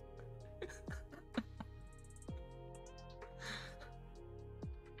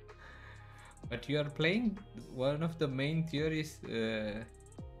 But you are playing one of the main theories.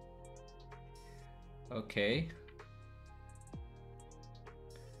 Okay.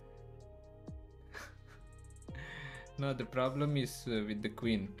 No, the problem is with the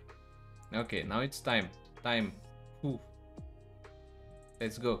queen. Okay, now it's time. Ooh.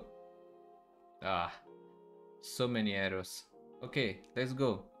 Let's go. Ah, so many arrows. Okay, let's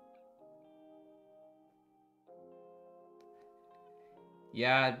go.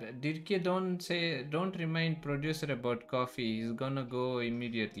 Yeah, Dirke, don't remind producer about coffee. He's gonna go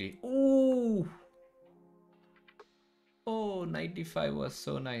immediately. Ooh. Oh, 95 was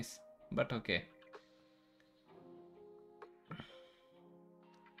so nice. But okay.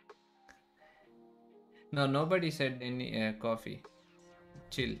 No, nobody said any coffee.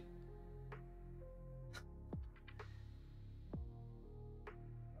 Chill.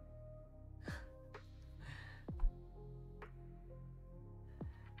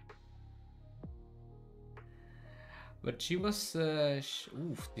 But she was...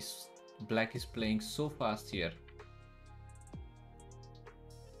 oof, this black is playing so fast here.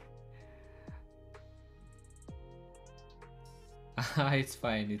 It's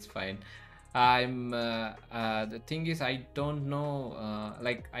fine. The thing is, I don't know,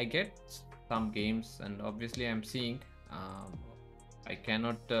 like I get some games and obviously I'm seeing, I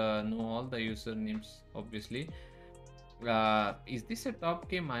cannot know all the usernames obviously. Is this a top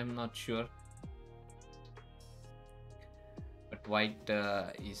game? I'm not sure. But white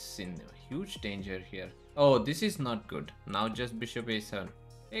is in huge danger here. Oh, this is not good. Now just bishop a7.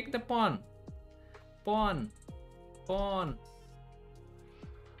 Take the pawn. Pawn.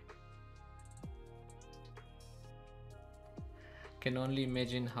 Can only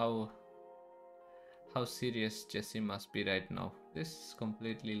imagine how serious Jessie must be right now. This is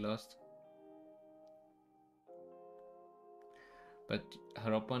completely lost. But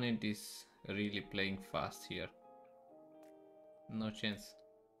her opponent is really playing fast here. No chance.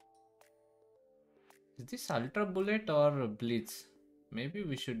 Is this Ultra Bullet or Blitz? Maybe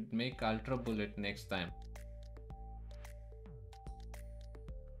we should make Ultra Bullet next time.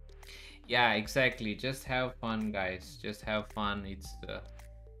 Yeah, exactly. Just have fun, guys. Just have fun. It's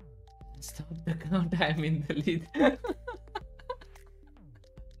stop the count. I'm in the lead.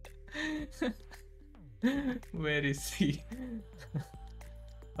 Where is he?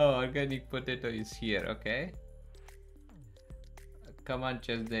 Oh, organic potato is here. Okay. Come on,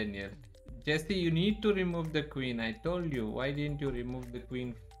 Chess Daniel. Jessie, you need to remove the queen. I told you. Why didn't you remove the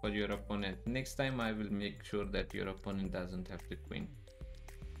queen for your opponent? Next time I will make sure that your opponent doesn't have the queen.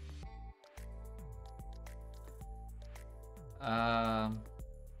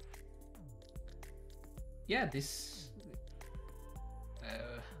 Yeah, this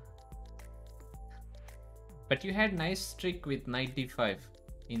but you had nice trick with 95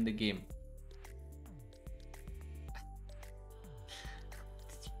 in the game.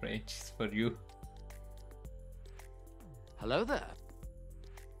 This French is for you. Hello there.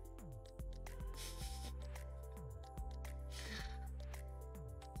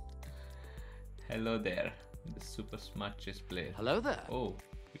 Hello there, the super smart chess player. Hello there. Oh,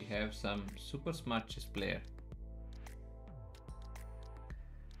 we have some super smart chess player.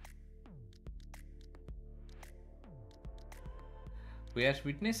 We are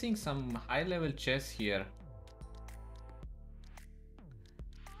witnessing some high level chess here.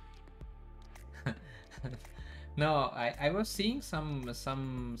 No, I was seeing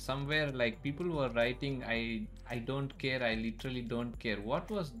somewhere like people were writing I don't care, I literally don't care.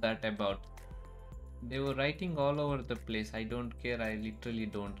 What was that about? They were writing all over the place. I don't care, I literally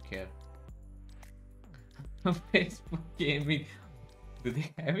don't care. Facebook gaming. Do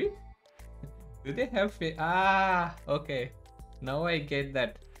they have it? Do they have it? Ah, okay. Now I get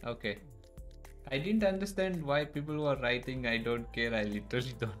that. Okay. I didn't understand why people were writing I don't care, I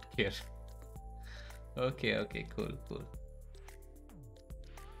literally don't care. Okay, okay, cool, cool.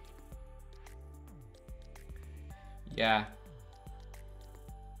 Yeah.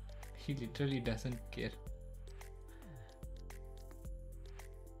 He literally doesn't care.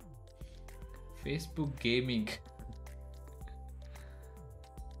 Facebook gaming.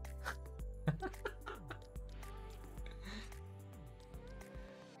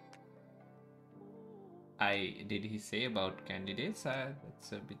 Did he say about candidates?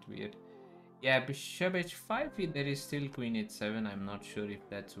 That's a bit weird. Yeah, bishop h5. There is still queen h7. I'm not sure if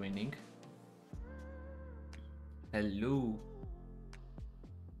that's winning. Hello.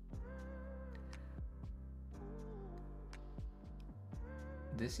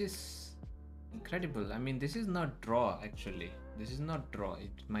 This is incredible. I mean, this is not draw actually. This is not draw.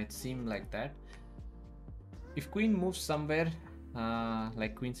 It might seem like that. If queen moves somewhere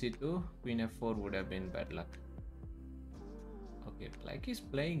like queen c2, queen f4 would have been bad luck. Okay, black is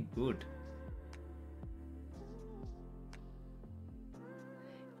playing good.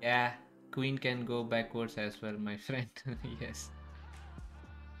 Yeah, queen can go backwards as well, my friend. Yes.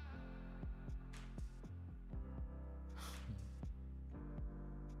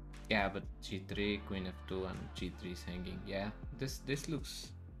 Yeah, but g3, queen f2, and g3 is hanging. Yeah, this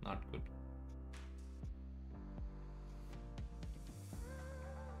looks not good.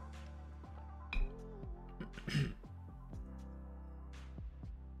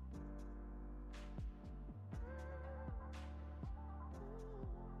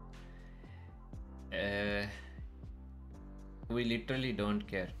 We literally don't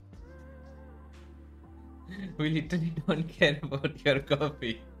care. We literally don't care about your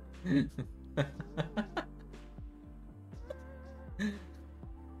coffee.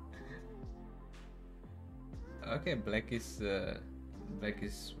 Okay, black is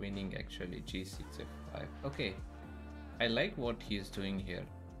winning actually. G6 f5. Okay, I like what he is doing here.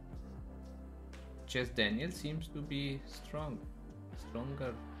 Chess Daniel seems to be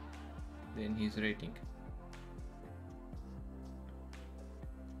stronger than his rating.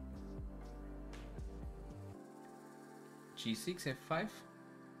 G6 f5.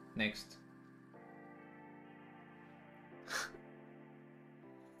 Next.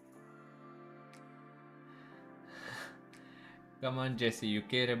 Come on, Jesse, you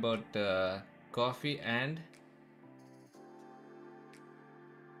care about coffee and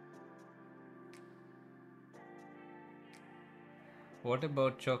what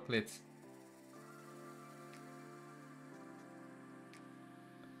about chocolates?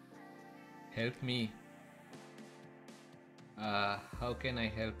 Help me. How can I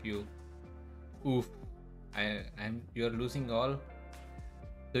help you? Oof. You're losing all.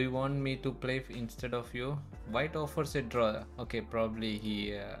 Do you want me to play instead of you? White offers a draw. Okay, probably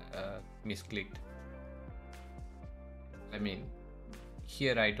he misclicked. I mean,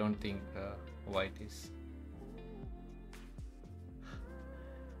 here I don't think white is.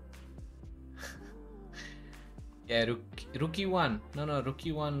 Yeah, rookie one. No,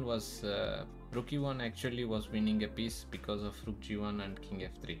 rookie one was rookie one actually was winning a piece because of rook g1 and king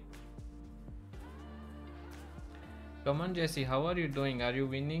f3. Come on, Jesse, how are you doing? Are you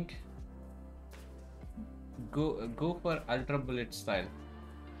winning? Go for ultra bullet style.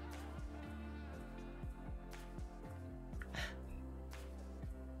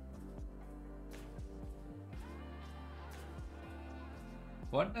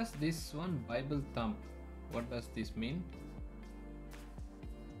 What does this one Bible thump? What does this mean?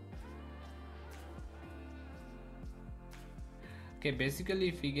 Okay, basically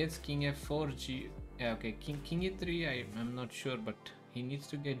if he gets king f4, yeah, okay, king e3, I'm not sure, but he needs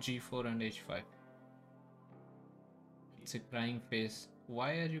to get g4 and h5. It's a crying face.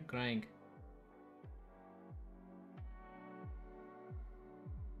 Why are you crying?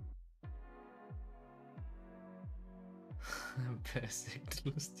 Perfect.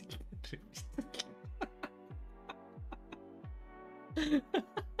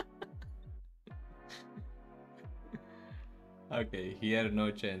 Okay, here no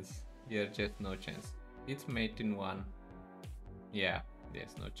chance. Here just no chance. It's mate in one. Yeah,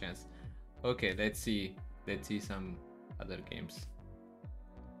 there's no chance. Okay, let's see some other games.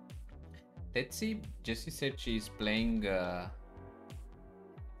 Let's see. Jessie said she's playing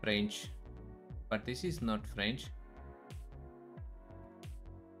French. But this is not French.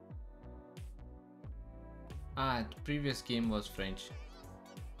 Ah, the previous game was French.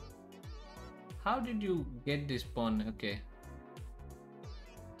 How did you get this pawn? Okay.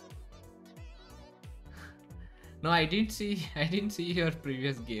 No, I didn't see I didn't see your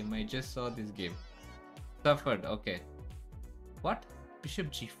previous game. I just saw this game. Suffered. Okay. What?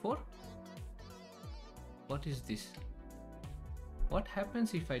 Bishop g4? What is this? What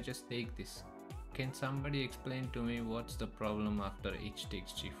happens if I just take this? Can somebody explain to me what's the problem after h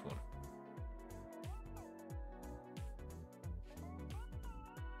takes g4?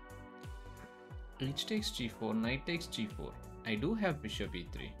 H takes g4, knight takes g4. I do have bishop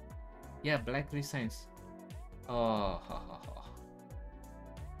e3. Yeah, black resigns. Oh,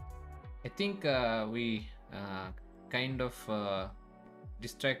 I think we kind of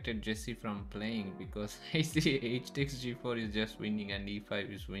distracted Jesse from playing because I see h takes g4 is just winning and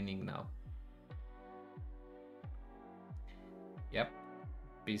e5 is winning now. Yep,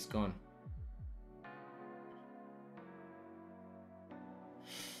 piece gone.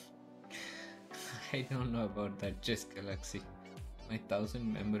 I don't know about that chess galaxy. My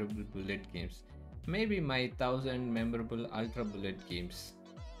 1000 memorable bullet games. Maybe my 1000 memorable ultra bullet games.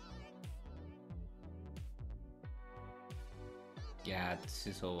 Yeah, this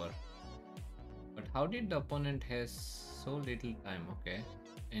is over. But how did the opponent has so little time? Okay.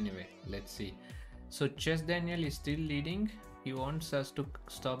 Anyway, let's see. So Chess Daniel is still leading. He wants us to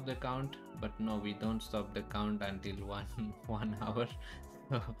stop the count, but no, we don't stop the count until 1 hour.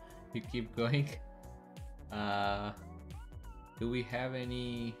 So we keep going. Do we have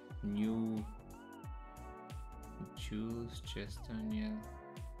any new Jules Chess Daniel?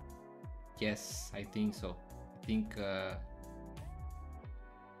 Yes, I think so. I think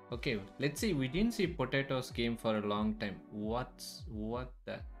okay, let's see. We didn't see Potato's game for a long time. What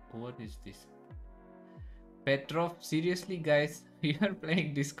is this? Petrov, seriously guys, we are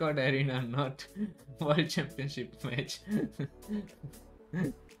playing Discord Arena, not World Championship match.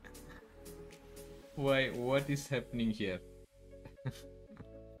 Why? What is happening here?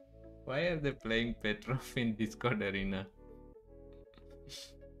 Why are they playing Petrov in Discord Arena?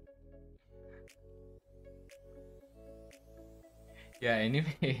 Yeah,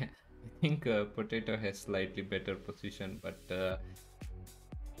 anyway, I think Potato has slightly better position, but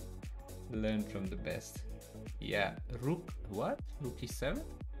learn from the best. Yeah, Rook, what? Rook e7?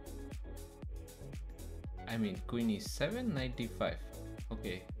 I mean, Queen e7, knight d5.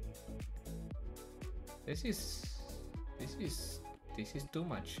 Okay. This is too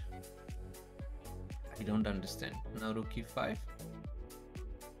much. I don't understand. Now Rook e5.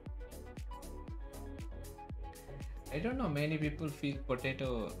 I don't know, many people feel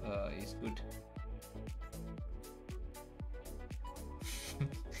Potato is good.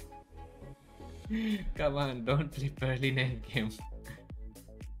 Come on, don't play Berlin endgame.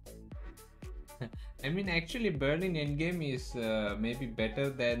 I mean, actually, Berlin endgame is maybe better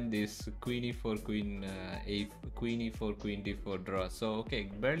than this Queen e4, Queen Queen e4, Queen d4 draw. So, okay,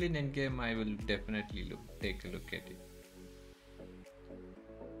 Berlin endgame, I will definitely take a look at it.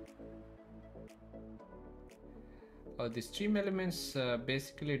 Oh, the stream elements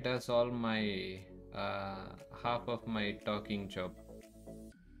basically does all my half of my talking job.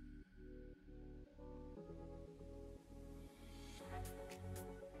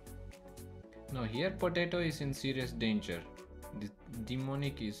 No, here Potato is in serious danger. The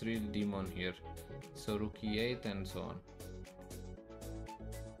demonic is real demon here. So Rook e8 and so on.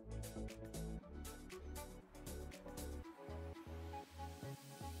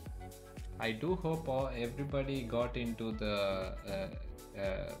 I do hope everybody got into the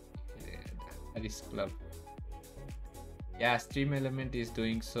Harris Club. Yeah, Stream Element is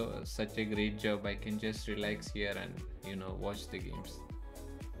doing such a great job. I can just relax here and watch the games.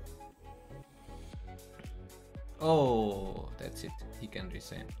 Oh, that's it. He can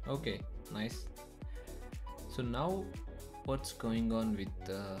resign. Okay, nice. So now, what's going on with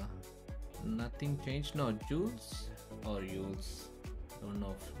nothing changed? No, Jules or Jules. Don't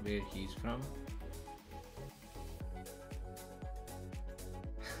know where he's from.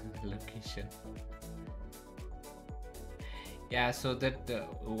 Location. Yeah, so that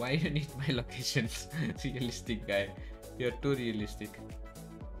why you need my locations? Realistic guy, you're too realistic.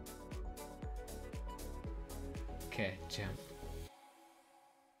 Okay, jump.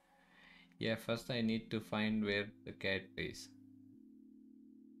 Yeah, first I need to find where the cat is.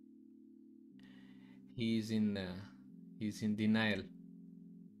 He's in denial.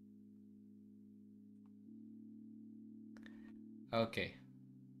 Okay,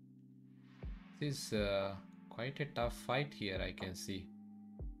 this is quite a tough fight here, I can see.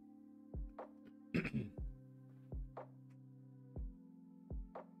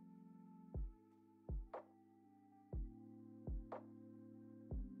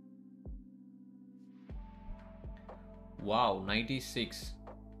 Wow, 96.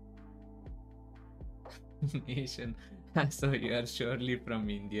 Nation. So you are surely from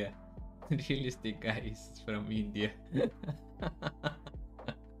India. Realistic guys from India.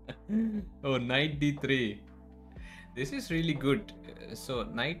 Oh, knight d3. This is really good. So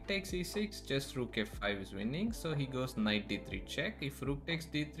knight takes e6, just rook f5 is winning. So he goes knight d3 check. If rook takes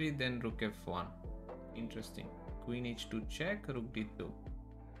d3, then rook f1. Interesting. Queen h2 check, rook d2.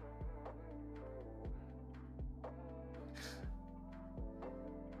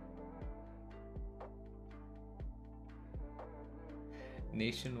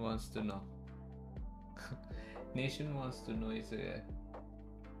 Nation wants to know. Nation wants to know is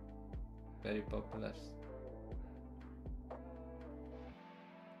very popular.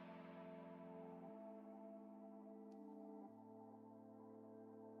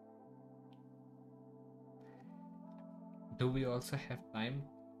 Do we also have time?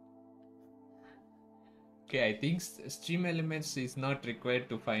 Okay, I think stream elements is not required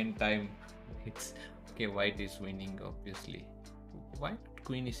to find time. It's okay. White is winning, obviously. Why not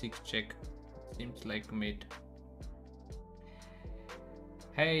queen e6 check? Seems like mate.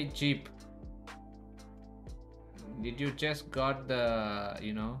 Hey Jeep, did you just got the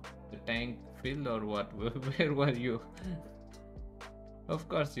the tank filled or what? Where were you? Of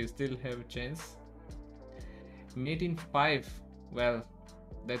course, you still have a chance. Mate in 5. Well,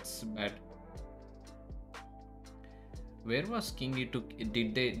 that's bad. Where was king e2?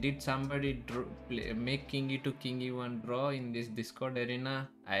 Did somebody make king e2 king e1 draw in this Discord arena?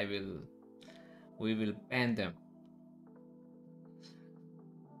 We will ban them.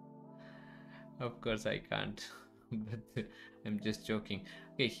 Of course I can't, but I'm just joking.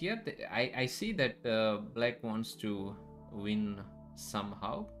 Okay, here I see that black wants to win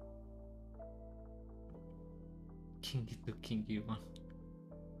somehow. King e2 king e1.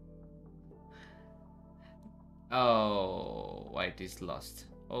 Oh, white is lost.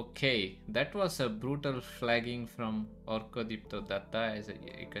 Okay, that was a brutal flagging from Orkodipto Datta, as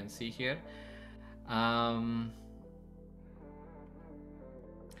you can see here.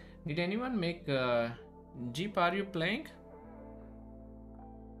 Did anyone make Jeep? Are you playing?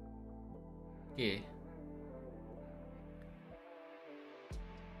 Okay.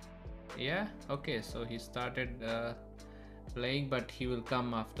 Yeah. Okay. So he started playing, but he will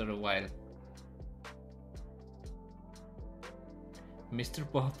come after a while. Mr.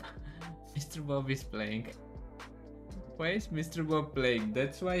 Bob. Mr. Bob is playing. Why is Mr. Bob playing?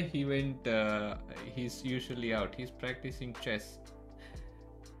 That's why he went. He's usually out. He's practicing chess.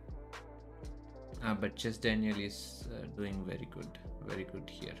 But Chess Daniel is doing very good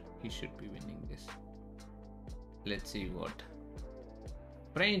here. He should be winning this. Let's see what.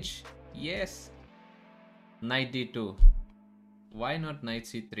 French, yes. Knight d2. Why not knight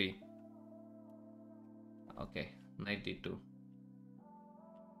c3? Okay, knight d2.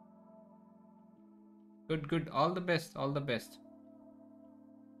 Good. All the best. All the best.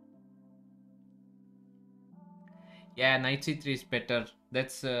 Yeah, knight c3 is better.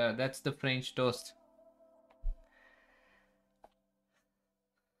 That's the French toast.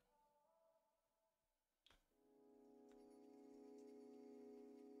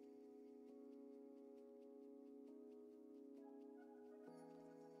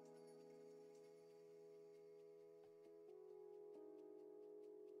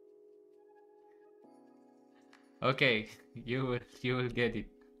 Okay, you will get it.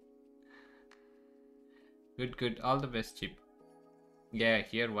 Good. All the best, Chip. Yeah,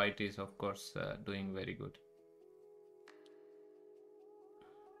 here white is of course doing very good.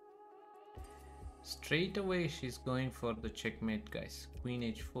 Straight away she's going for the checkmate, guys. Queen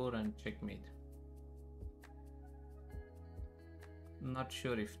h4 and checkmate. Not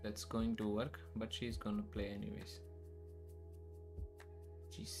sure if that's going to work, but she's gonna play anyways.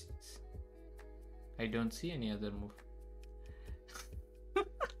 g6. I don't see any other move.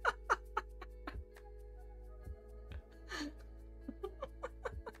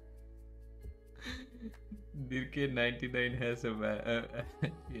 Dirk99 has a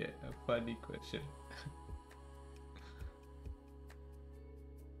funny question.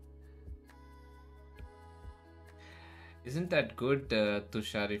 Isn't that good,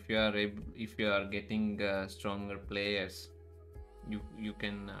 Tushar? If you are getting stronger players, you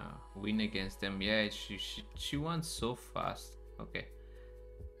can win against them. Yeah, she won so fast. Okay.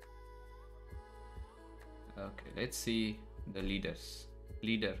 Okay, let's see the leaders.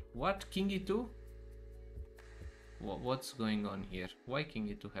 Leader, what? King e2? What's going on here? Why king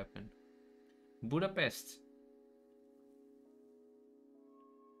e2 happened? Budapest.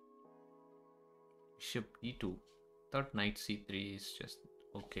 Bishop e2. Thought knight c3 is just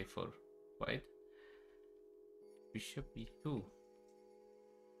okay for white. Bishop e2.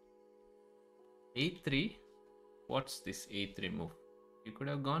 a3. What's this a3 move? You could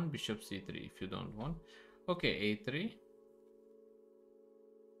have gone bishop c3 if you don't want. Okay, a3.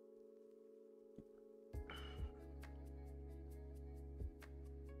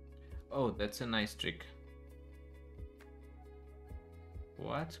 Oh, that's a nice trick.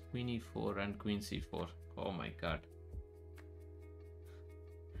 What? Queen e4 and queen c4. Oh my god.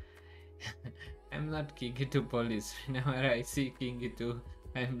 I'm not king e2 police. Whenever I see king e2,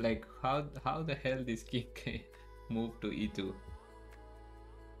 I'm like, how the hell this king can move to e2?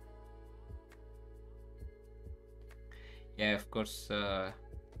 Yeah, of course,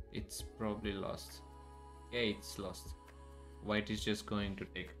 it's probably lost. Yeah, it's lost. White is just going to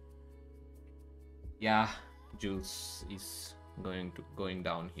take. Yeah, Jules is going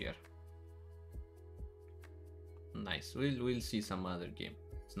down here. Nice. We'll see some other game.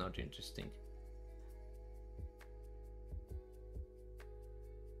 It's not interesting.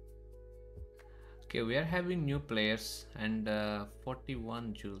 Okay, we are having new players and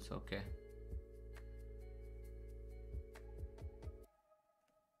 41 Jules. Okay.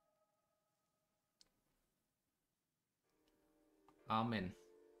 Amen.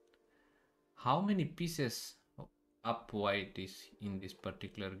 How many pieces up white is in this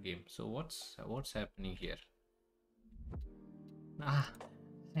particular game? So what's happening here? Ah,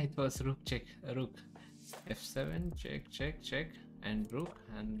 it was rook check, rook f7, check, and rook,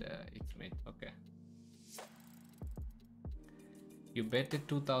 and it's mate. Okay. You betted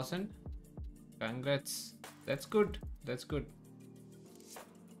 2000. Congrats. That's good. That's good.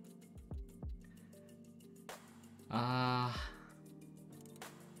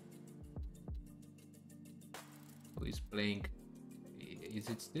 Who is playing? Is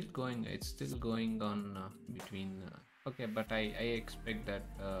it still going? It's still going on between. Okay, but I expect that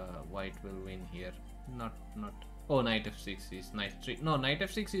white will win here. Not. Oh, knight f6 is nice. No, knight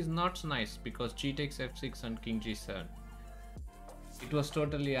f6 is not nice because g takes f6 and king g7. It was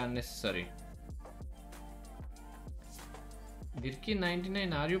totally unnecessary.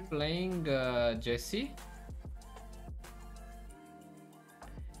 Dirky99, are you playing Jesse?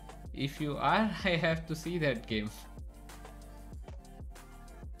 If you are, I have to see that game.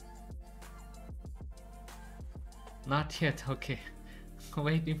 Not yet, okay.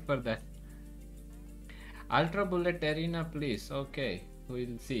 Waiting for that. Ultra Bullet Arena, please. Okay,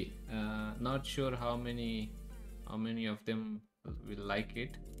 we'll see. Not sure how many of them will like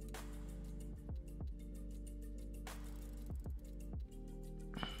it.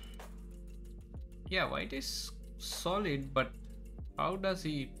 Yeah, white is solid, but how does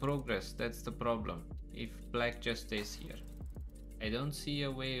he progress? That's the problem. If black just stays here, I don't see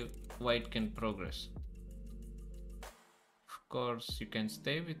a way white can progress. Of course, you can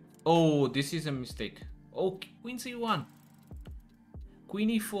stay with. Oh, this is a mistake. Oh, queen c1, queen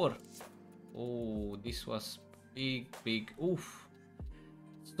e4. Oh, this was big. Oof.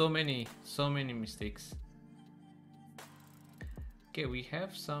 So many mistakes. Okay, we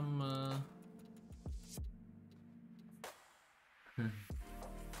have some.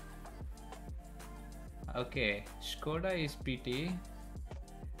 Okay, Skoda is pity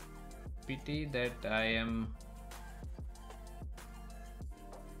that I am.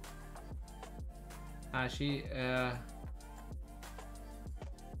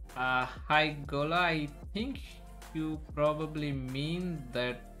 Hi Gola, I think you probably mean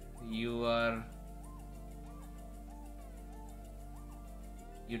that you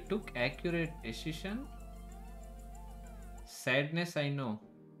took accurate decision. Sadness, I know,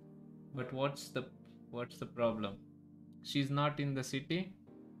 but what's the problem? She's not in the city.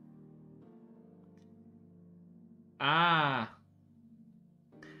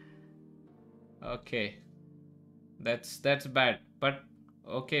 Okay, that's bad, but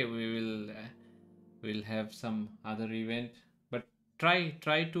okay, we'll have some other event, but try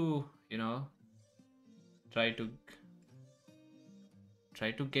to try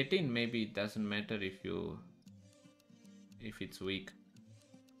to get in. Maybe it doesn't matter if it's weak.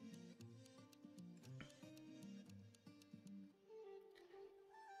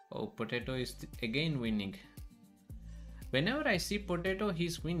 Oh, Potato is again winning. Whenever I see Potato,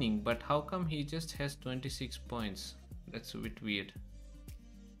 he's winning, but how come he just has 26 points? That's a bit weird.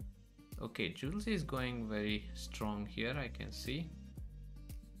 Okay, Jules is going very strong here, I can see.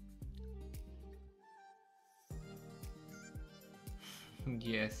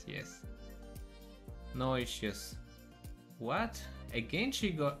 Yes. No issues. What? Again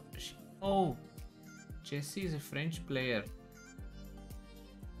she got... Oh, Jesse is a French player.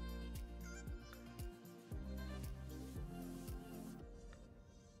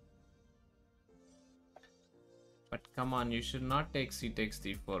 But come on, you should not take c takes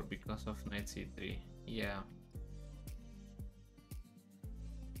d4 because of knight c3. Yeah.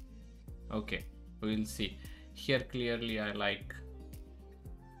 Okay, we'll see. Here clearly I like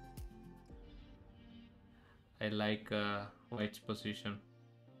white's position.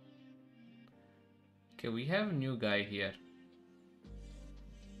 Okay, we have a new guy here.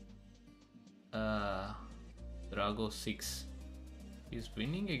 Drago 6. He's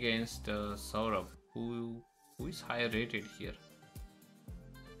winning against Saurabh, who is higher rated here.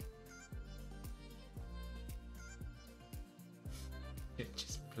 It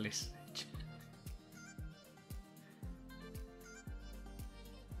just plays.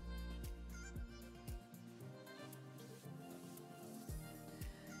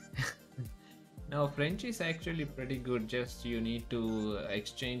 Now French is actually pretty good, just you need to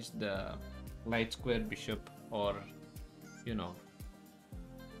exchange the light square bishop, or you know,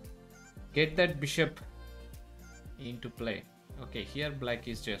 get that bishop into play. Okay, here black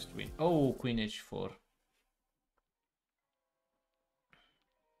is just win. Oh, queen h4.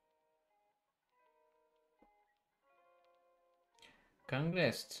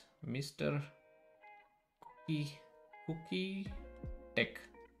 Congrats, Mr. Cookie Tech.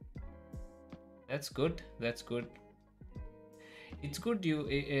 That's good. That's good. It's good you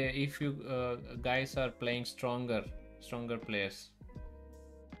if you guys are playing stronger players.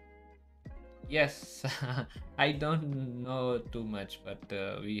 Yes, I don't know too much, but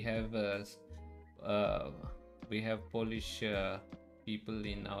we have Polish people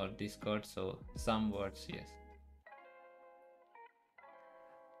in our Discord, so some words, yes.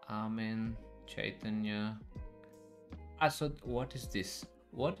 Amen, Chaitanya. Ah, so what is this?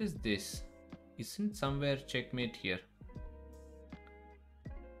 What is this? Isn't somewhere checkmate here?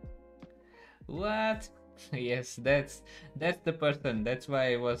 What? Yes, that's the person. That's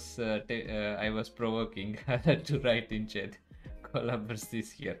why I was provoking to write in chat. Collabors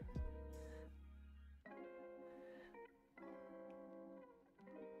this here.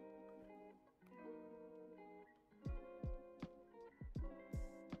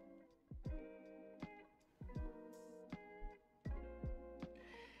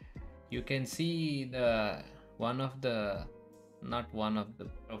 You can see the not one of the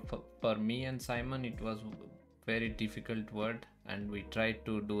for me and Simon it was very difficult word, and we tried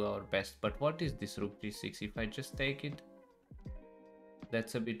to do our best. But what is this rook d6? If I just take it,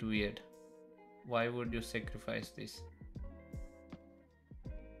 that's a bit weird. Why would you sacrifice this?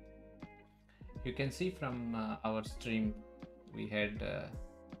 You can see from our stream we had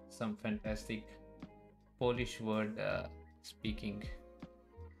some fantastic Polish word speaking.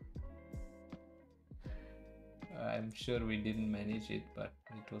 I'm sure we didn't manage it, but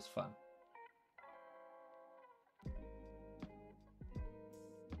it was fun.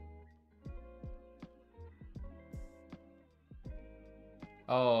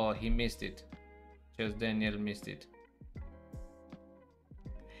 Oh, he missed it. Just Daniel missed it.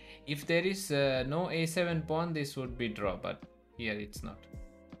 If there is no a7 pawn, this would be draw, but here it's not.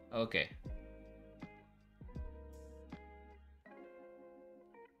 Okay.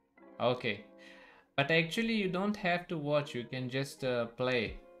 Okay. But actually you don't have to watch, you can just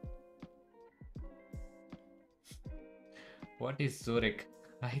play. What is Zurich?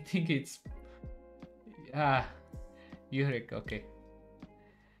 I think it's... Zurich, okay.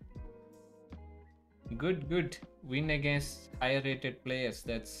 Good. Win against higher rated players.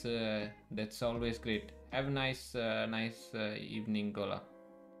 That's always great. Have a nice evening, Gola.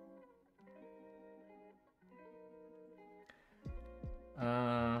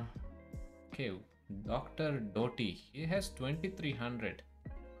 Okay, Dr. Doty. He has 2300.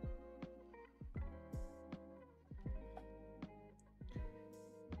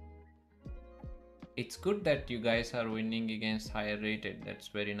 It's good that you guys are winning against higher rated. That's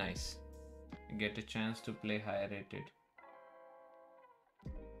very nice. You get a chance to play higher rated.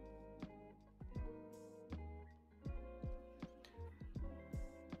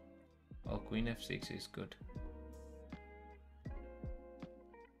 Oh, Queen f6 is good.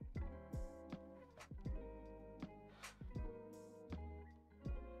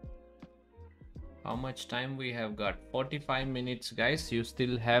 How much time we have got? 45 minutes, guys. You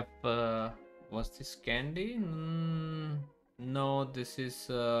still have was this candy? No, this is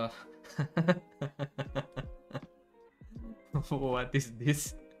what is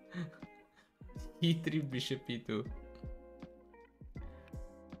this? e3 bishop e2.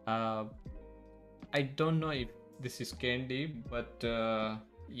 I don't know if this is candy, but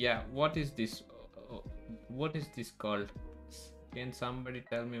yeah, what is this? What is this called? Can somebody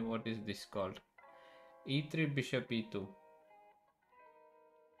tell me what is this called? E3 bishop e2.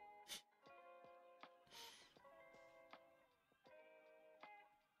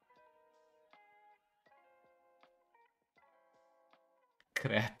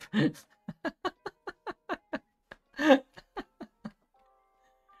 Crap.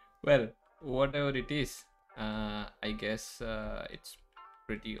 Well, whatever it is, I guess it's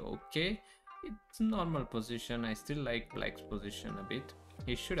pretty okay. It's normal position. I still like black's position a bit.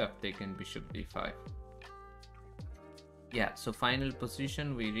 He should have taken bishop d5. Yeah, so final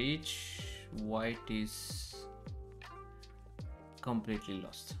position we reach. White is completely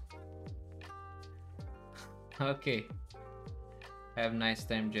lost. Okay. Have nice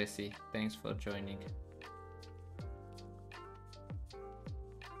time, Jesse. Thanks for joining.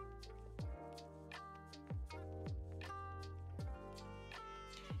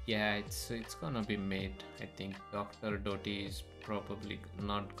 Yeah, it's gonna be made. I think Dr. Doty is probably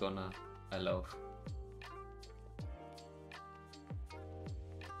not gonna allow.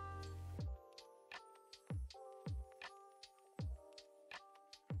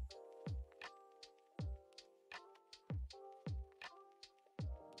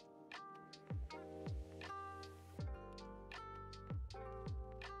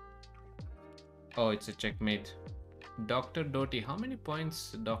 Oh, it's a checkmate. Dr. Doty, how many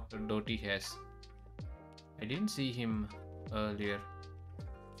points Dr. Doty has? I didn't see him earlier.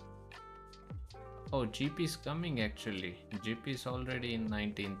 Oh, GP is coming actually. GP is already in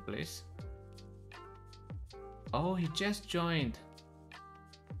 19th place. Oh, he just joined.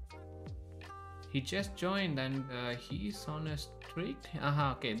 He just joined and he's on a streak.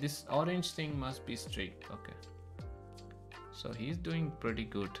 Aha, okay. This orange thing must be streak. Okay. So he's doing pretty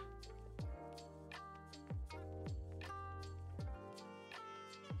good.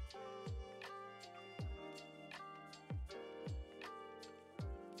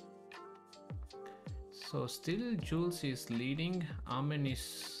 So still Jules is leading. Amen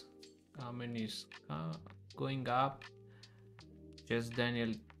is going up. Just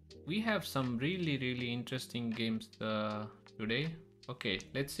Daniel. We have some really interesting games today. Okay,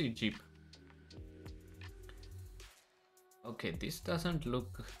 let's see Jeep. Okay, this doesn't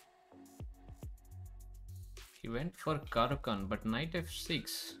look. He went for Karakan, but knight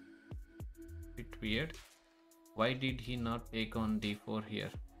f6. Bit weird. Why did he not take on d4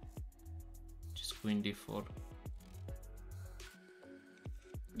 here? Just queen d4.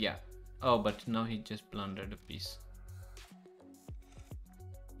 Yeah. Oh, but now he just blundered a piece.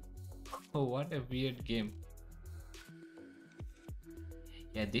 Oh, what a weird game.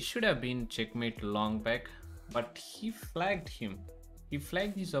 Yeah, this should have been checkmate long back, but he flagged him. He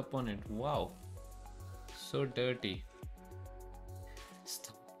flagged his opponent. Wow. So dirty.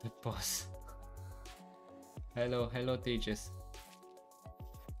 Stop the boss. Hello, Tejas.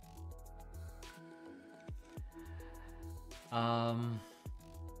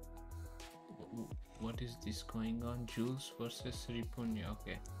 What is this going on? Jules versus Ripunya.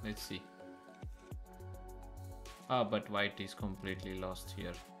 Okay, let's see. Ah, but white is completely lost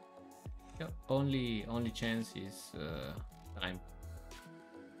here. Yeah, only chance is time.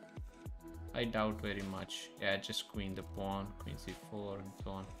 I doubt very much. Yeah, just queen the pawn, queen c4, and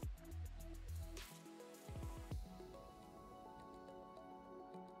so on.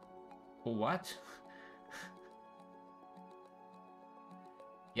 What?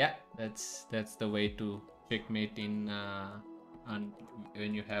 Yeah, that's the way to checkmate in and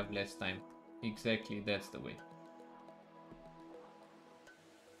when you have less time. Exactly, that's the way.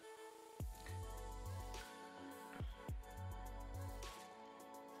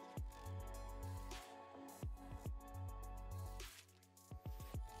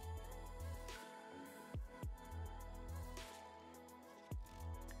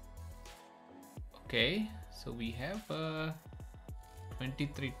 Okay, so we have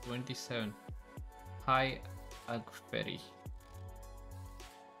 23-27. Hi, Agferi.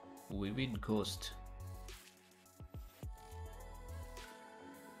 Vivid Ghost.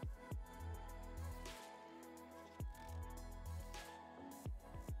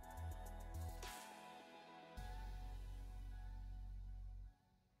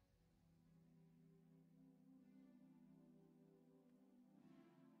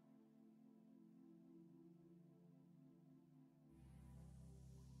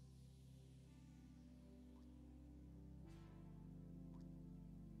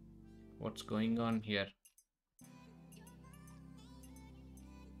 What's going on here?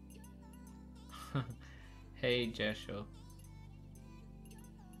 Hey, Jasho.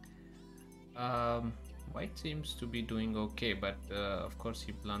 White seems to be doing okay, but of course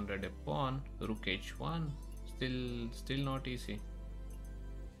he blundered a pawn. Rook h1. Still not easy.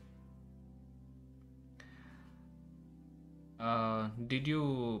 Did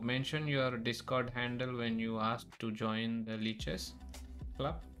you mention your Discord handle when you asked to join the Leeches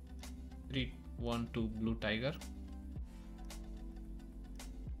Club? 312 Blue Tiger.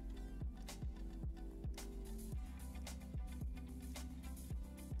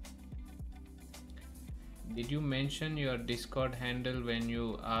 Did you mention your Discord handle when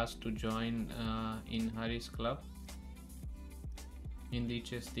you asked to join in Hari's club in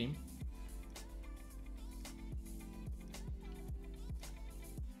Leech's team?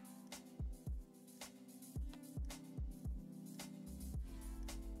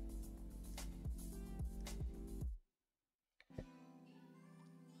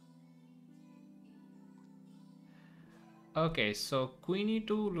 Okay, so Queen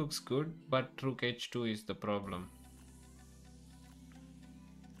E2 looks good, but Rook H2 is the problem.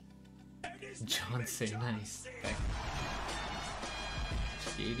 John say nice.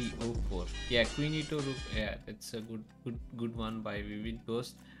 KD04. Yeah, Queen E2 Rook. Yeah, that's a good one by Vivid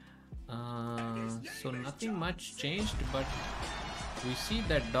Ghost. So nothing much changed, but we see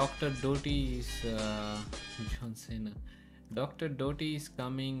that Dr. Doty is John Cena. Dr. Doty is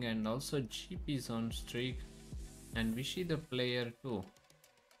coming, and also Jeep is on streak. And Vishy the player too.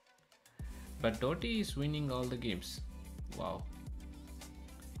 But Doty is winning all the games. Wow.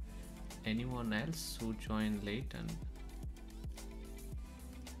 Anyone else who joined late and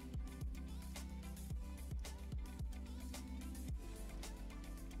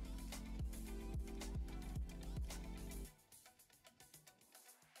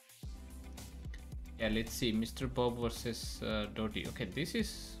yeah, let's see. Mr. Bob versus Doty. Okay, this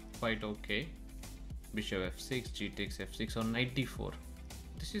is quite okay. Bishop f6, g takes f6 on knight d4.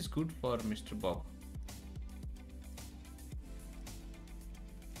 This is good for Mr. Bob.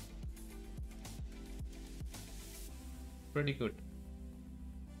 Pretty good.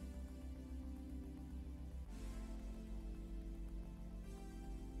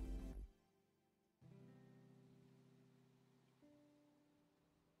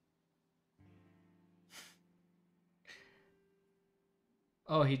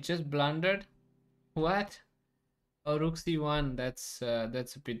 Oh, he just blundered. What? Oh, Rook c1. That's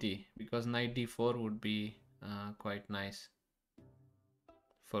a pity, because knight d4 would be quite nice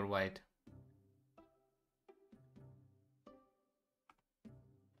for white.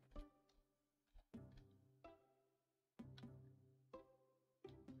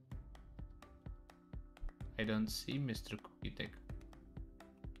 I don't see Mr. Kukitek.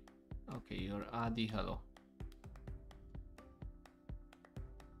 Okay, you're Adi. Hello.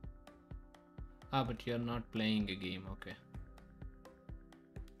 Ah, but you're not playing a game. Okay.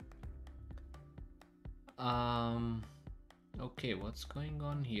 Okay, what's going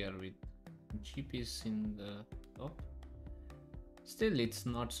on here with Jeep is in the top? Still, it's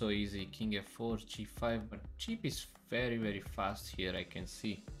not so easy. King f4, g5, but Jeep is very fast here. I can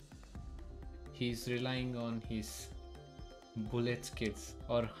see he's relying on his bullet skills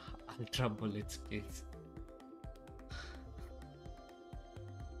or ultra bullet skills.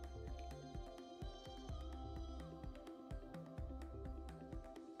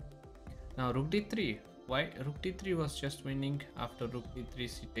 Now Rook d3. Why Rook d3 was just winning? After Rook d3,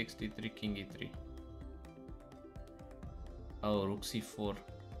 c takes d3, King e3. Oh, Rook c4.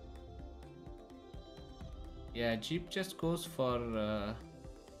 Yeah, Jeep just goes for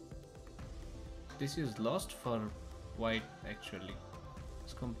this is lost for white. Actually,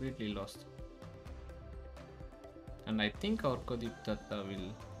 it's completely lost, and I think Orkodip Datta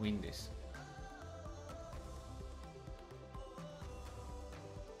will win this.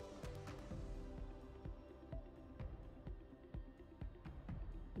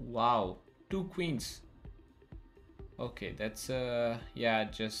 Wow, 2 queens. Okay, that's yeah,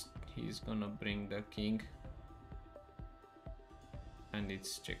 just he's gonna bring the king and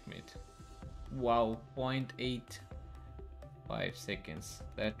it's checkmate. Wow, 0.85 seconds.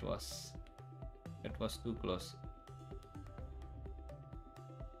 That was too close.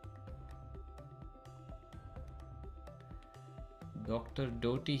 Dr.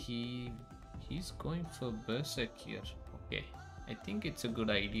 Doty, he's going for berserk here. Okay, I think it's a good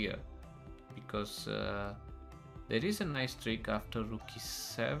idea, because there is a nice trick after rook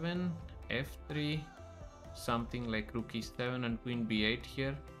e7, f3, something like rook e7 and queen b8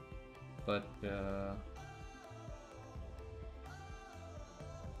 here, but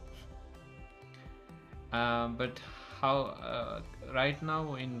how right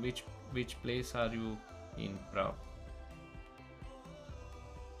now, in which place are you in, Prav?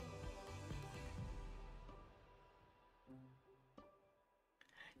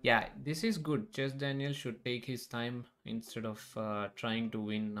 Yeah, this is good. Chess Daniel should take his time instead of trying to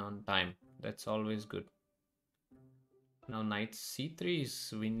win on time. That's always good. Now knight c3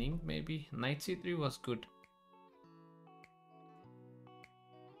 is winning, maybe. Knight c3 was good.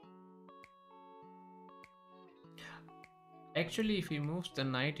 Actually, if he moves the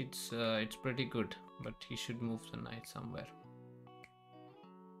knight, it's pretty good. But he should move the knight somewhere.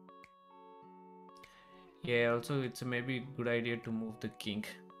 Yeah, also it's a maybe good idea to move the king.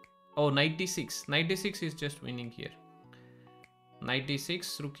 Oh, knight d6. Knight d6 is just winning here. Knight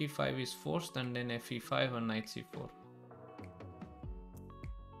d6, rook e5 is forced, and then fe5 and knight c4.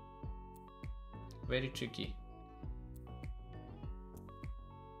 Very tricky.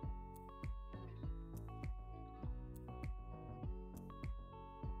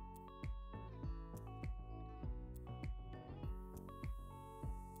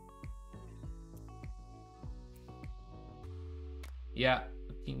 Yeah,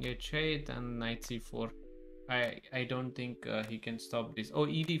 king h8 and knight c4. I don't think he can stop this. Oh,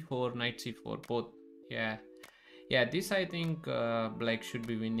 ed4, knight c4, both. Yeah, yeah. This I think black should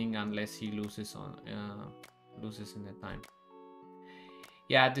be winning unless he loses in the time.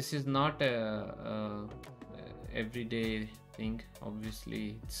 Yeah, this is not a everyday thing.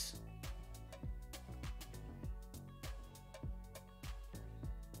 Obviously, it's.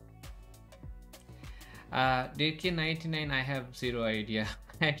 DK99, I have zero idea.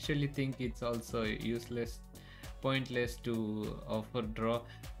 I actually think it's also useless, pointless to offer draw.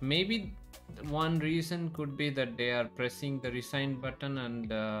 Maybe one reason could be that they are pressing the resign button and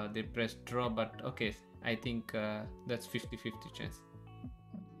they press draw, but okay, I think that's 50-50 chance.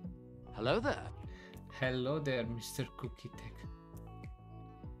 Hello there. Hello there, Mr. Cookie Tech.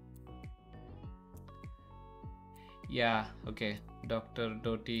 Yeah, okay. Dr.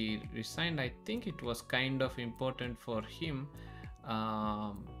 Doty resigned. I think it was kind of important for him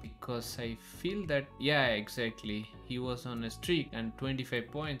because I feel that, yeah, exactly. He was on a streak and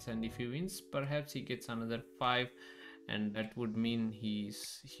 25 points, and if he wins, perhaps he gets another 5, and that would mean he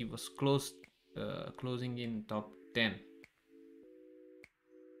was closing in top 10.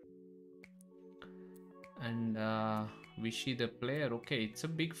 And Vishy the player. Okay, it's a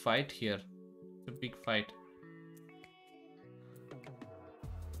big fight here. It's a big fight.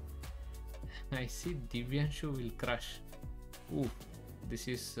 I see Divyanshu will crush. Ooh, this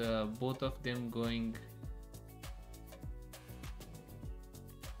is both of them going.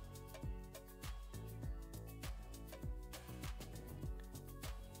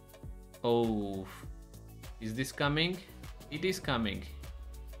 Oh, is this coming? It is coming.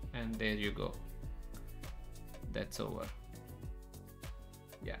 And there you go. That's over.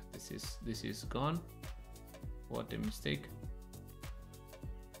 Yeah, this is gone. What a mistake.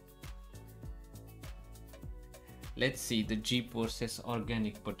 Let's see the Jeep versus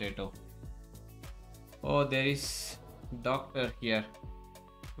organic potato. Oh, there is doctor here.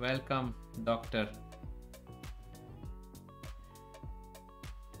 Welcome, doctor.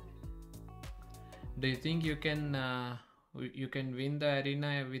 Do you think you can win the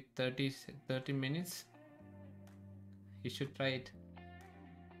arena with 30 minutes? You should try it.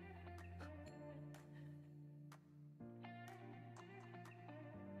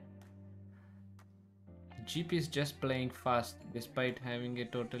 Jeep is just playing fast despite having a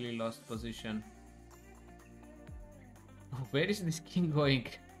totally lost position. Where is this king going?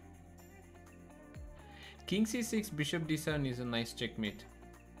 King c6, bishop d7 is a nice checkmate.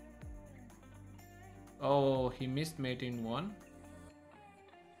 Oh, he missed mate in 1.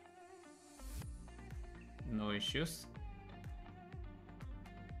 No issues.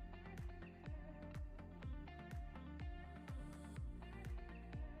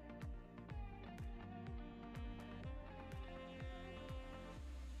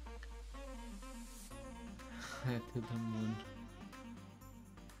 To the moon.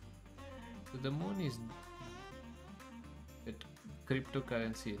 So the moon is that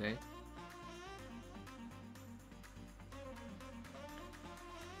cryptocurrency, right?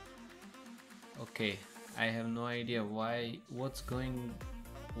 Okay, I have no idea what's going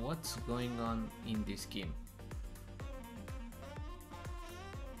on in this game.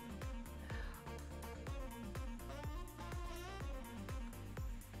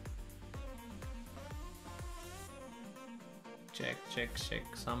 Check.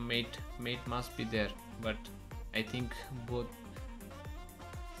 Some mate must be there, but I think both.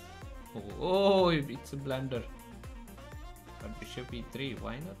 Oh, it's a blunder. But bishop e3.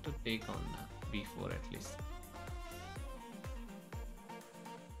 Why not to take on b4 at least?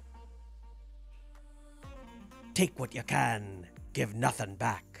 Take what you can. Give nothing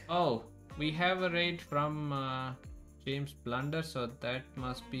back. Oh, we have a raid from James Blunder, so that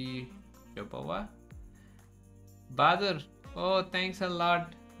must be Jobova. Badr, oh thanks a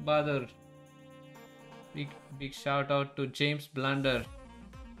lot, Badr. Big shout out to James Blunder.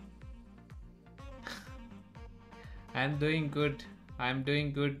 I'm doing good. I'm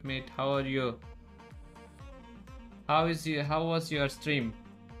doing good, mate. How are you? How was your stream?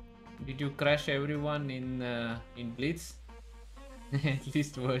 Did you crush everyone in Blitz? At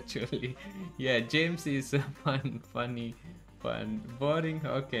least virtually. Yeah, James is funny, fun, boring.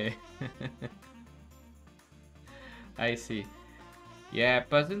 Okay. I see. Yeah,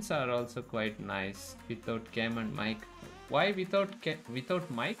 puzzles are also quite nice without Cam and Mike. Why without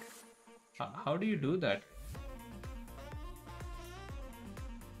Mike? How do you do that?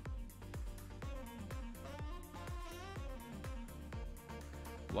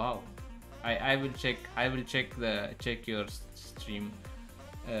 Wow. I will check your stream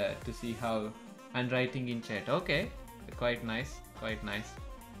to see how. And writing in chat. Okay, quite nice, quite nice.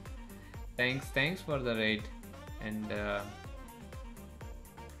 Thanks for the raid. And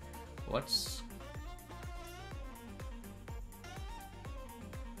what's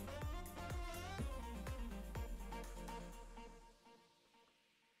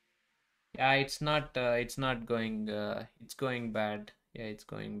yeah, it's not going it's going bad. Yeah, it's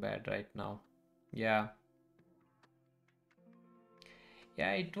going bad right now. Yeah.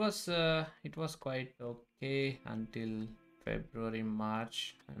 Yeah, it was quite okay until February,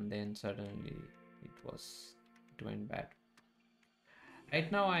 March, and then suddenly it went bad. Right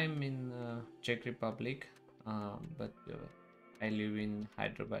now I'm in Czech Republic, but I live in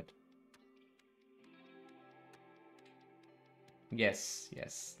Hyderabad. Yes,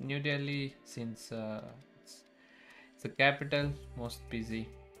 New Delhi, since it's the capital, most busy,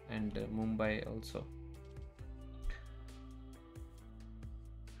 and Mumbai also.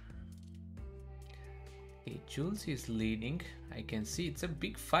 Okay, Jules is leading. I can see it's a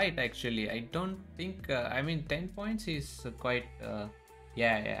big fight actually. I don't think. I mean, 10 points is quite.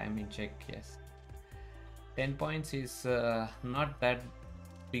 Yeah. I mean, check. Yes, 10 points is not that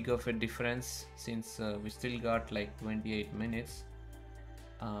big of a difference since we still got like 28 minutes.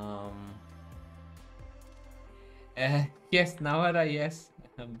 Um, yes, Navara, yes,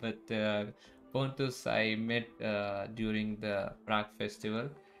 but Pontus I met during the Prague festival.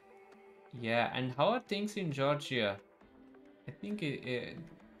 Yeah, and how are things in Georgia? I think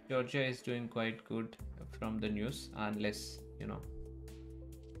Georgia is doing quite good from the news, unless you know.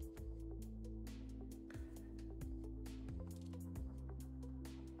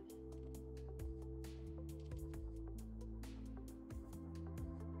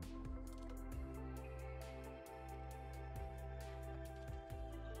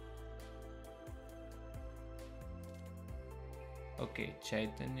 Okay,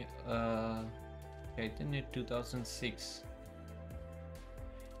 Chaitanya 2006.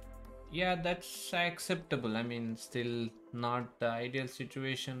 Yeah, that's acceptable. I mean, still not the ideal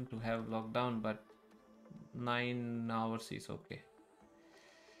situation to have lockdown, but 9 hours is okay.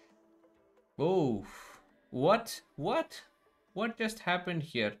 Oh, what? What just happened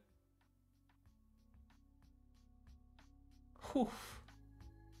here? Oof.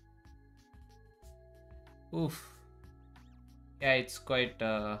 Oof. Yeah, it's quite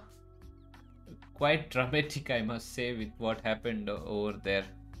dramatic, I must say, with what happened over there.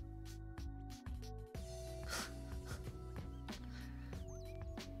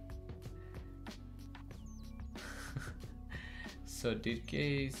 So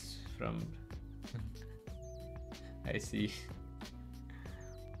DK is from I see.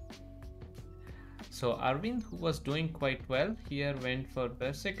 So Arvind, who was doing quite well here, went for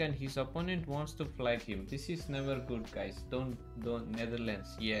Berserk and his opponent wants to flag him. This is never good, guys. Don't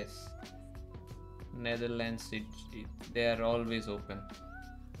Netherlands. Yes, Netherlands. They are always open.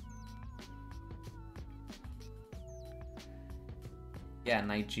 Yeah,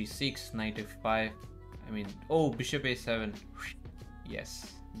 knight g6, knight f5. I mean, oh, bishop a7.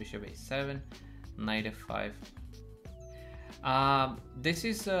 Yes, bishop a7, knight f5. This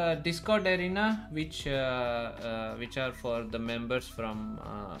is Discord arena, which are for the members from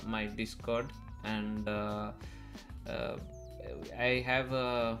my Discord, and I have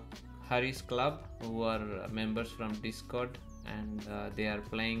Hari's club who are members from Discord, and they are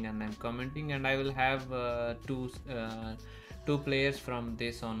playing, and I'm commenting, and I will have two players from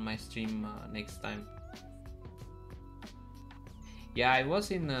this on my stream next time. Yeah, I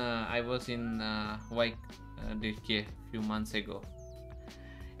was in White DK few months ago.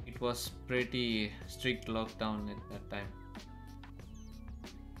 It was pretty strict lockdown at that time.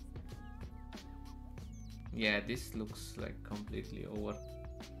 Yeah, this looks like completely over.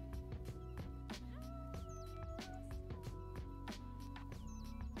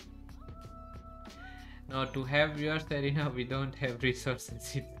 No, to have yours, Arena, we don't have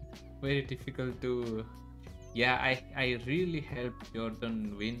resources. It's very difficult to. Yeah, I really helped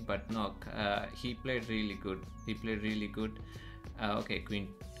Jordan win, but no, he played really good. He played really good. Okay, Queen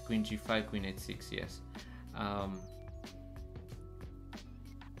G5, Queen H6, yes.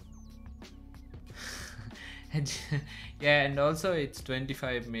 And yeah, and also it's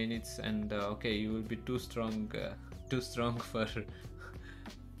 25 minutes, and okay, you will be too strong for.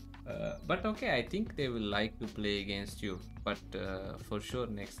 But okay, I think they will like to play against you. But for sure,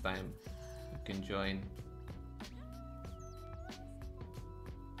 next time you can join.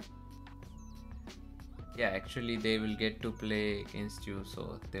 Yeah, actually, they will get to play against you,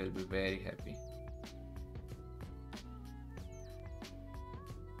 so they will be very happy.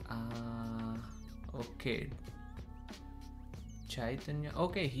 Okay. Chaitanya.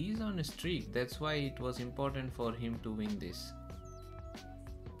 Okay, he's on a streak. That's why it was important for him to win this.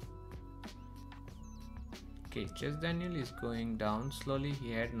 Okay, Chess Daniel is going down slowly.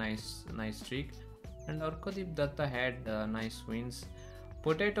 He had nice streak, and Orkodip Datta had nice wins.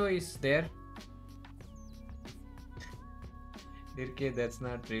 Potato is there. Dirke, that's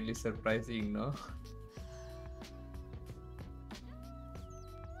not really surprising, no?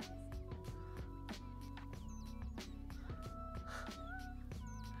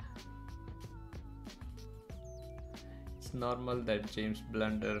 It's normal that James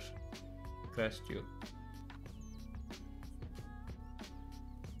Blunder crushed you.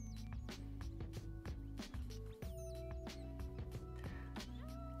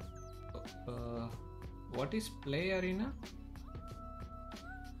 What is Play Arena?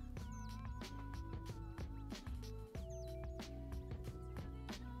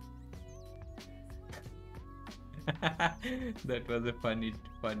 That was a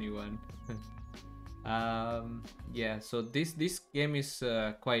funny one. Yeah, so this game is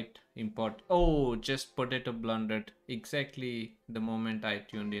quite important. Oh, just Potato blundered exactly the moment I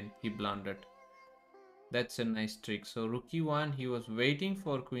tuned in. He blundered. That's a nice trick. So rook e1, he was waiting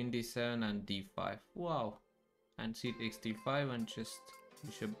for queen d7 and d5. Wow. And c takes d5 and just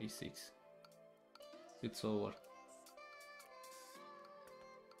bishop b6. It's over.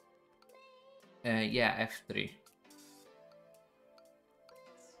 Yeah, f3.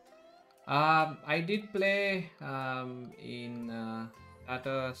 I did play in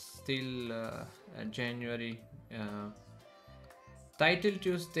Tata still January. Title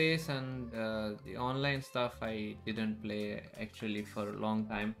Tuesdays and the online stuff I didn't play actually for a long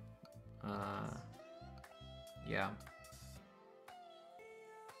time. Yeah.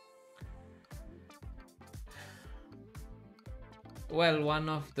 Well, one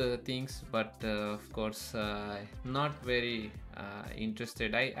of the things, but of course not very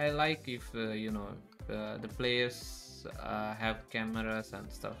interested. I like if the players have cameras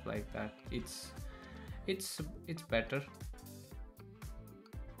and stuff like that. It's better.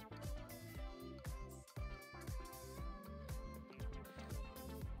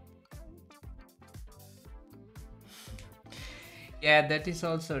 Yeah, that is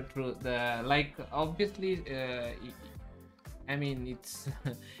also true. The like obviously I mean it's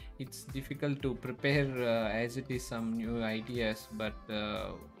it's difficult to prepare as it is some new ideas, but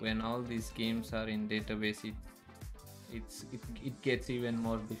when all these games are in database, it gets even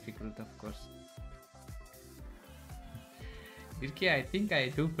more difficult, of course. Dirki, I think I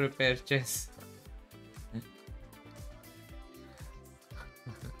do prepare chess.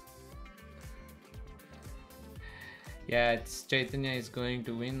 Yeah, it's Chaitanya is going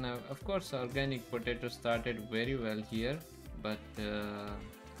to win. Of course, Organic Potato started very well here, but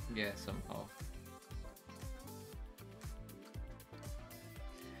yeah, somehow.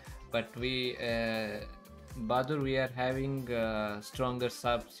 But we, Badur, we are having stronger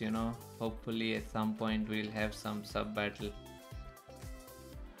subs, you know. Hopefully, at some point, we'll have some sub battle.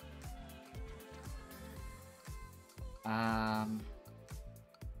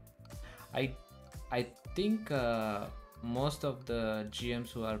 I think most of the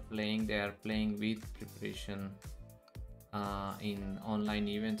GMs who are playing, they are playing with preparation in online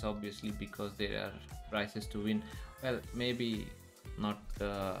events, obviously, because there are prizes to win. Well, maybe not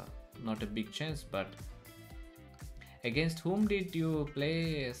a big chance, but against whom did you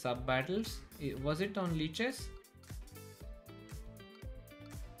play sub battles? Was it on leeches?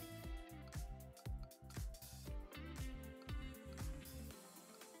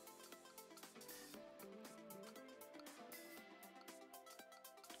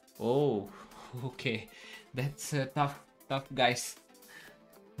 Oh, okay, that's tough guys.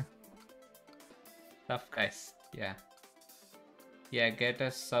 Tough guys, yeah. Yeah, get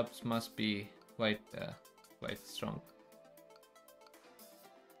us subs must be quite strong.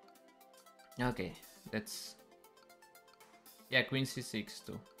 Okay, That's, yeah, queen c6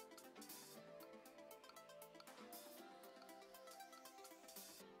 too.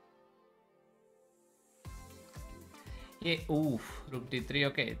 Yeah, oof, rook d3.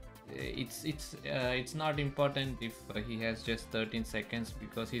 Okay, it's not important if he has just 13 seconds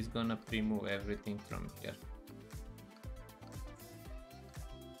because he's gonna pre-move everything from here.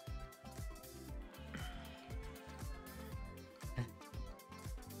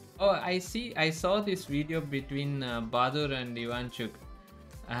 Oh, I see. I saw this video between Badur and Ivanchuk.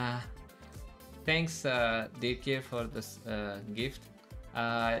 Uh, Thanks, DK, for this gift.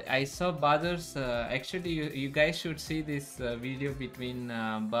 I saw Badur's. Actually, you guys should see this video between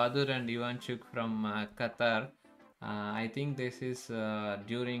Badur and Ivanchuk from Qatar. I think this is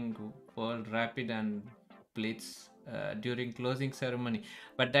during World Rapid and Blitz during closing ceremony.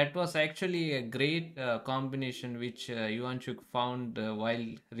 But that was actually a great combination which Ivanchuk found while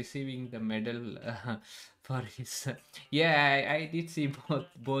receiving the medal for his. Yeah, I did see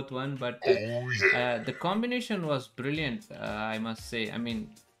both one, but the combination was brilliant. I must say. I mean,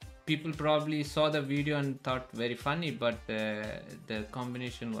 people probably saw the video and thought very funny, but the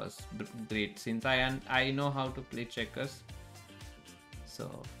combination was great. Since I know how to play checkers,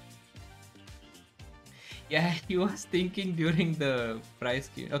 so yeah, he was thinking during the prize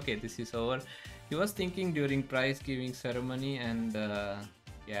giving. Okay, this is over. He was thinking during prize giving ceremony, and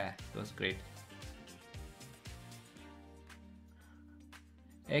yeah, it was great.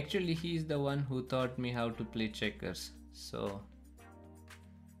 Actually, he's the one who taught me how to play checkers. So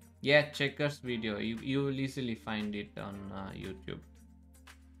yeah, checkers video. You will easily find it on YouTube.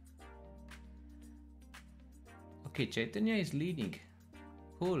 Okay, Chaitanya is leading.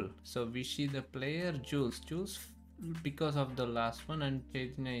 Cool. So we see the player Jules. Jules because of the last one, and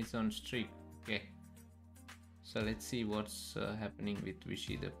Chaitanya is on streak. Okay. So let's see what's happening with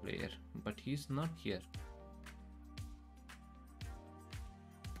Vishy the player. But he's not here.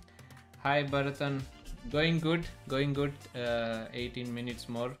 Hi Bharatan. Going good. 18 minutes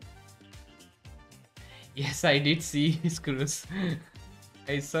more. Yes, I did see his cruise.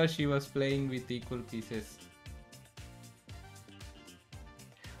 I saw she was playing with equal pieces.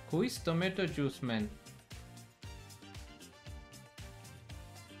 Who is Tomato Juice Man?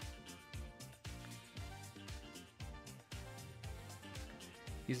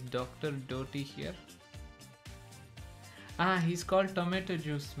 Is Dr. Doty here? Ah, he's called Tomato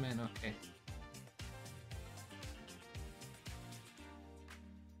Juice Man. Okay.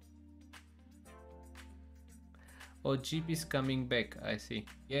 Oh, Jeep is coming back. I see.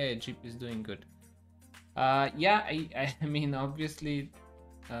 Yeah, Jeep is doing good. Yeah, I mean, obviously,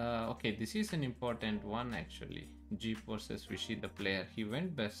 okay, this is an important one actually. Jeep versus Vishy the player. He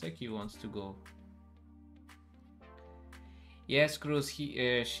went Berserk. He wants to go. Yes, Cruz.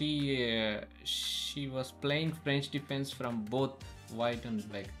 She was playing French defense from both white and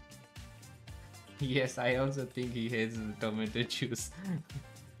black. Yes, I also think he hates the tomato juice.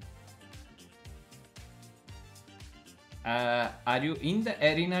 Are you in the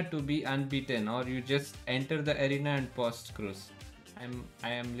arena to be unbeaten, or you just enter the arena and post Cruz? I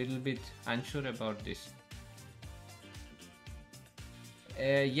am little bit unsure about this.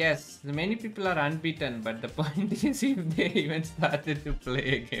 Yes, many people are unbeaten, but the point is if they even started to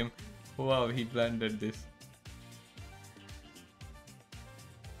play a game. Wow, he blundered this.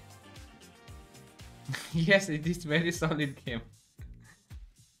 Yes, it is very solid game.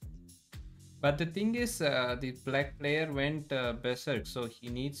 But the thing is, the black player went berserk, so he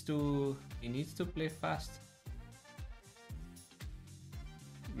needs to play fast.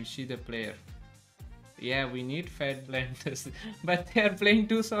 We see the player. Yeah, we need fat blenders, but they are playing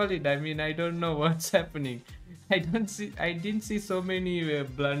too solid. I mean, I don't know what's happening. I didn't see so many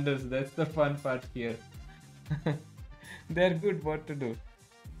blunders. That's the fun part here. They're good. What to do?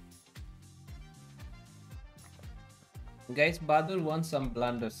 Guys, Badur wants some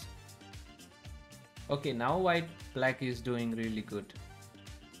blunders. Okay, now white black is doing really good.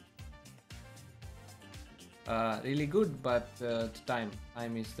 Really good, but time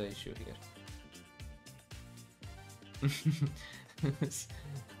is the issue here.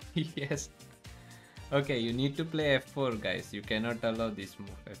 Yes. Okay, you need to play f4, guys. You cannot allow this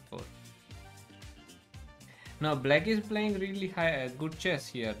move f4. Now black is playing really high, good chess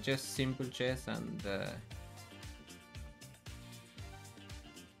here. Just simple chess and.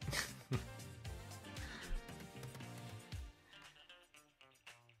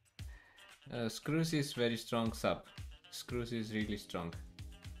 Screws is very strong sub. Screws is really strong.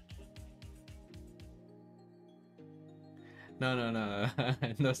 No.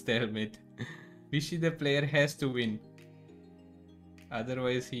 No stalemate. Vishy the player has to win.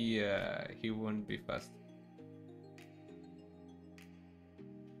 Otherwise, he won't be first.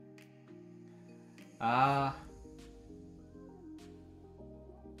 Ah.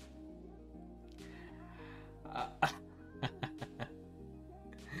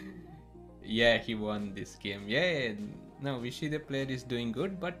 Yeah, he won this game. Yeah, no, Vishy the player is doing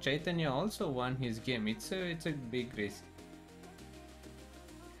good, but Chaitanya also won his game. It's a big race.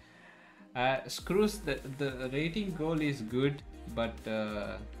 Screws, the rating goal is good, but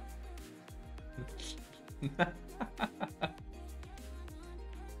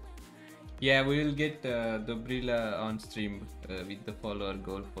yeah, we will get Dobrila on stream with the follower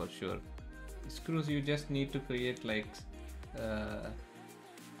goal for sure. Screws, you just need to create like uh,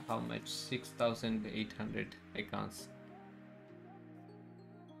 how much? 6,800 accounts.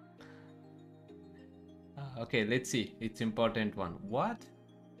 Okay, let's see. It's important one. What?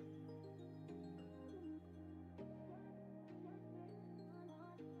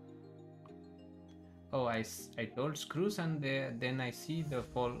 Oh, I told Screws, and then I see the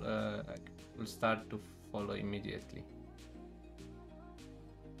fall will start to follow immediately.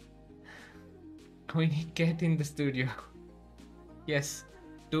 We need cat in the studio. Yes,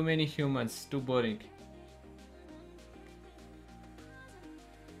 too many humans, too boring.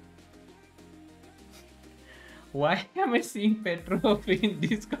 Why am I seeing Petrov in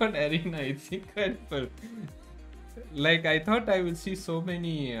Discord arena? It's incredible. Like I thought I will see so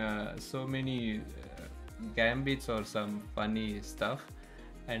many gambits or some funny stuff,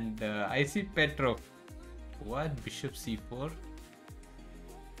 and I see Petrov. What? Bishop c4,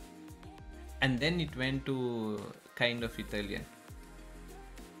 and then it went to kind of Italian.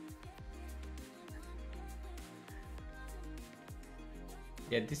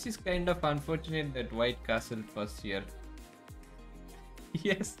 Yeah, this is kind of unfortunate that White Castle was here.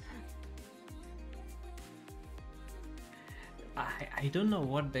 Yes. I don't know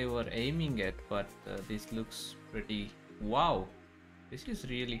what they were aiming at, but this looks pretty... Wow! This is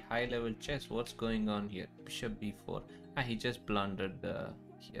really high level chess. What's going on here? Bishop b4. Ah, he just blundered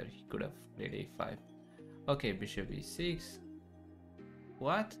here. He could have played a5. Okay, bishop e6.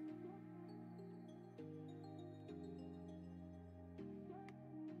 What?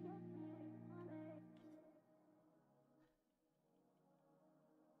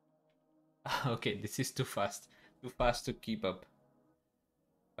 Okay, this is too fast. Too fast to keep up.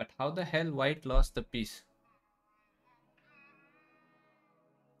 But how the hell White lost the piece?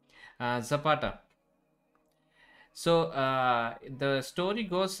 Zapata. So the story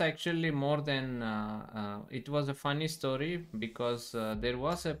goes actually more than it was a funny story because there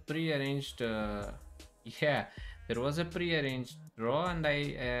was a pre-arranged yeah, there was a pre-arranged draw, and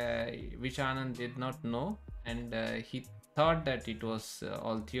which Anand did not know, and he thought that it was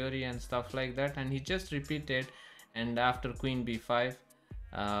all theory and stuff like that, and he just repeated. And after queen b5,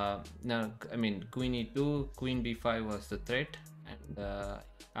 no, I mean queen e2, queen b5 was the threat, and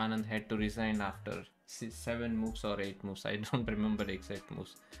Anand had to resign after 7 moves or 8 moves. I don't remember exact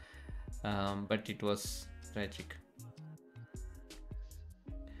moves, but it was tragic.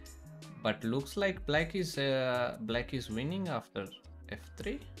 But looks like black is winning after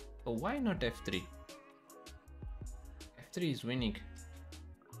f3. Oh, why not f3? f3 is winning.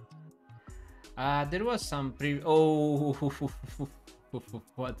 There was some oh,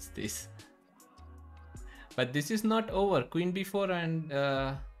 what's this? But this is not over. Queen b4 and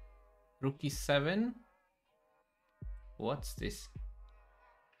rook e7. What's this?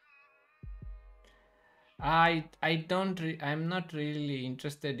 I'm not really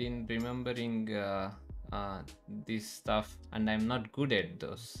interested in remembering this stuff, and I'm not good at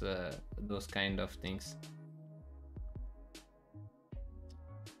those kind of things.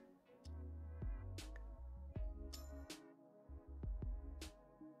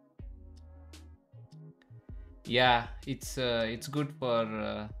 Yeah, it's good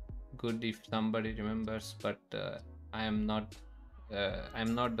for good if somebody remembers, but I'm not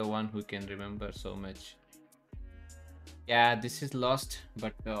the one who can remember so much. Yeah, this is lost,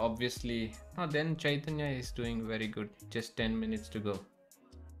 but obviously... Oh, then Chaitanya is doing very good. Just 10 minutes to go.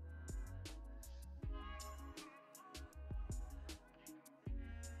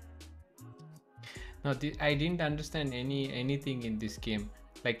 No, I didn't understand anything in this game.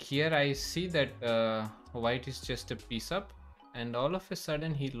 Like here I see that white is just a piece up, and all of a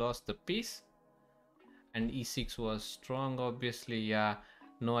sudden he lost the piece, and e6 was strong, obviously. Yeah,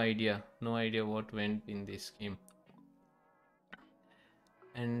 no idea what went in this game.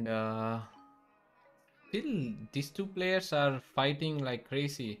 And still these two players are fighting like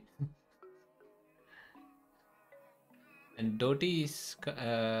crazy. And Doti is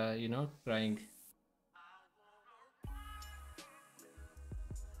crying.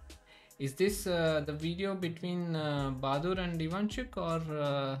 Is this the video between Badur and Ivanchuk, or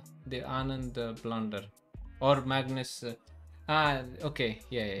the Anand blunder, or Magnus? Okay,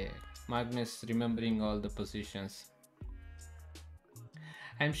 yeah. Magnus remembering all the positions.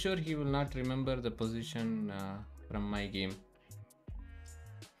 I'm sure he will not remember the position from my game.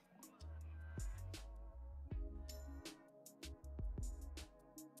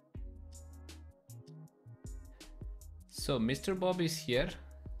 So Mr. Bob is here.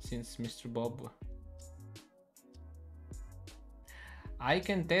 Since Mr. Bob, I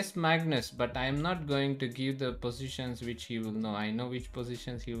can test Magnus, but I am not going to give the positions which he will know. I know which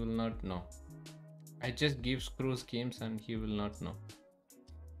positions he will not know. I just give Screws games and he will not know.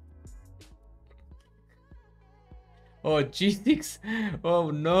 Oh, G6. Oh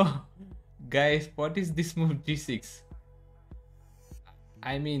no. Guys, what is this move G6?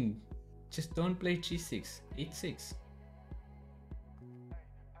 I mean, just don't play G6. H6.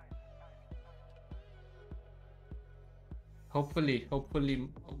 Hopefully.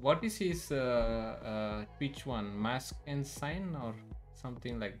 What is his Twitch one? Mask and sign or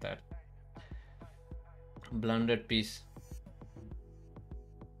something like that? Blundered piece.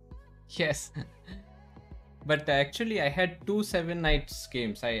 Yes. But actually I had 2 7 nights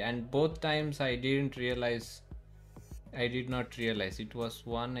games. And both times I did not realize it was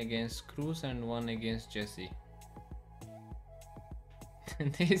one against Cruz and one against Jesse.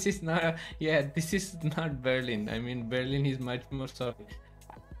 This is not this is not Berlin. I mean, Berlin is much more solid.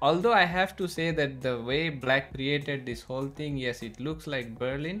 Although I have to say that the way black created this whole thing, yes, it looks like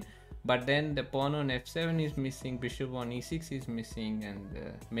Berlin, but then the pawn on f7 is missing, bishop on e6 is missing,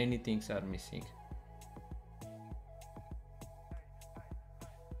 and many things are missing.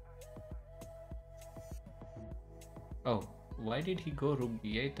 Oh, why did he go rook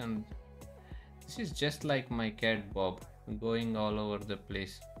d8? And this is just like my cat Bob, going all over the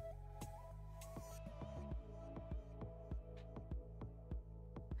place.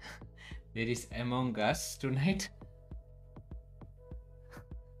 There is Among Us tonight.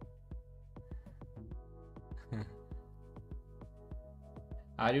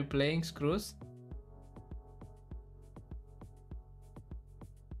 Are you playing Screws?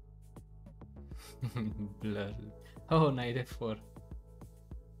 Blur. Oh, knight f4.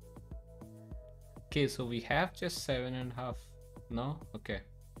 Okay, so we have just 7.5. No? Okay.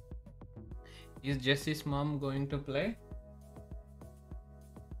 Is Jesse's mom going to play?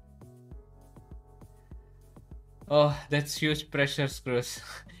 Oh, that's huge pressure, Screws.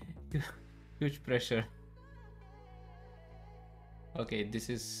 Huge pressure. Okay, this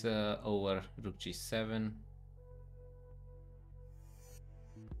is over. Rook g7.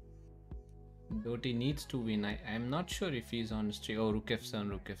 Doty needs to win. I'm not sure if he's on streak. Oh, rook f7,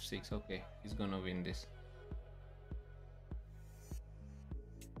 rook f6. Okay, he's gonna win this.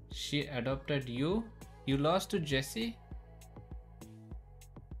 She adopted you. You lost to Jesse.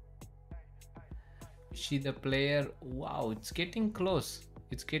 She the player. Wow, it's getting close.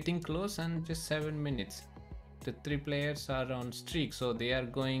 It's getting close, and just 7 minutes. The 3 players are on streak, so they are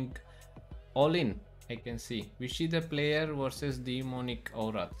going all in. I can see. Vichy the player versus demonic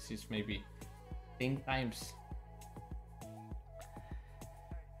aura. This is maybe 10 times.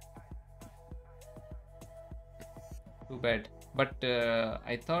 Too bad. But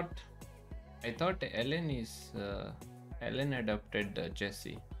I thought Ellen adopted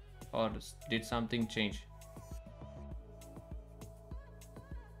Jesse, or did something change?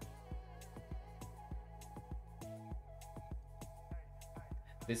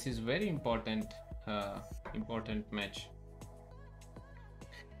 This is very important match,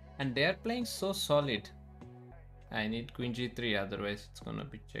 and they are playing so solid. I need queen g3, otherwise it's gonna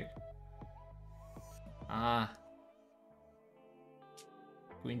be checked.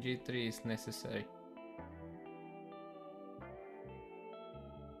 Queen g3 is necessary.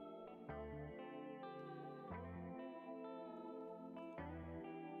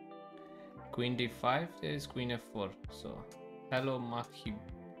 Queen d5, there is queen f4. So hello Mahib.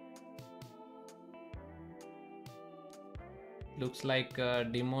 Looks like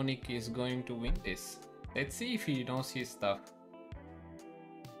demonic is going to win this. Let's see if he knows his stuff.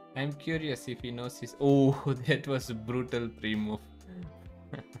 I'm curious if he knows his... Oh, that was a brutal pre-move.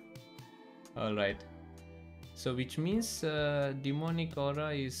 Alright. So which means demonic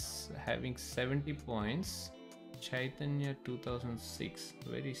aura is having 70 points. Chaitanya 2006.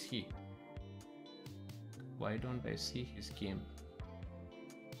 Where is he? Why don't I see his game?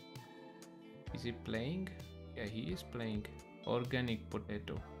 Is he playing? Yeah, he is playing. Organic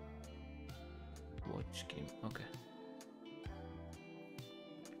potato. Watch game. Okay.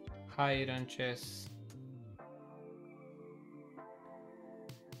 Hi Ranches.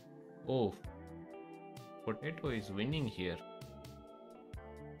 Oh, potato is winning here.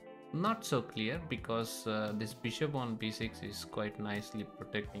 Not so clear because this bishop on b6 is quite nicely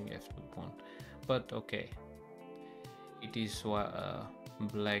protecting f2 pawn. But okay, it is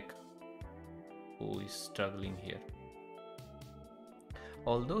black who is struggling here.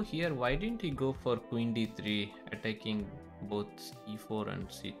 Although here, why didn't he go for queen d3, attacking both e4 and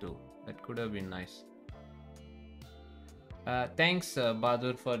c2? That could have been nice. Thanks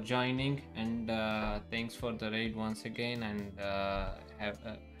Badur for joining, and thanks for the raid once again, and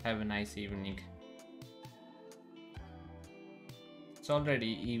have a nice evening. It's already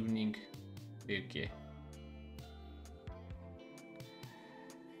evening. Okay.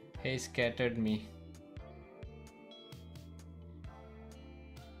 He scattered me.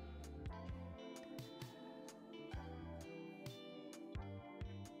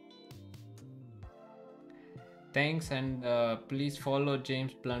 Thanks, and please follow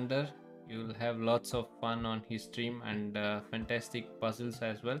James Blunder. You'll have lots of fun on his stream, and fantastic puzzles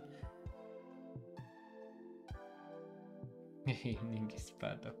as well. Evening is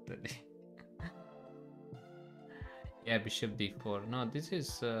part of the day. Yeah, bishop d4. No, this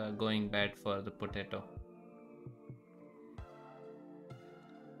is going bad for the potato.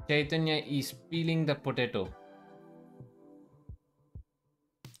 Chaitanya is peeling the potato.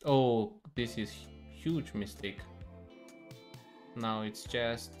 Oh, this is huge mistake. Now it's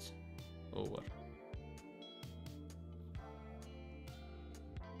just over.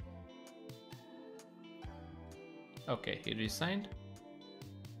 Okay, he resigned.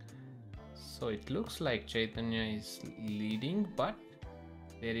 So it looks like Chaitanya is leading, but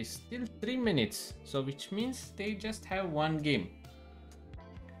there is still 3 minutes. So which means they just have one game.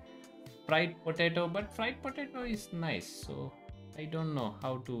 Fried potato, but fried potato is nice. So I don't know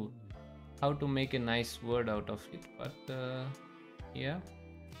how to make a nice word out of it, but yeah.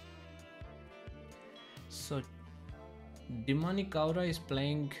 So Demonic Aura is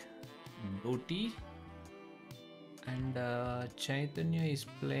playing Doti, and Chaitanya is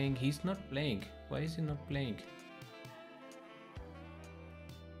playing. He's not playing. Why is he not playing?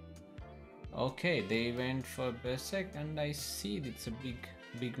 Okay, they went for Berserk, and I see it's a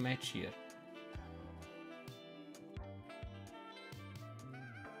big match here.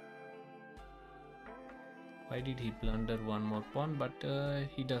 Why did he blunder one more pawn? But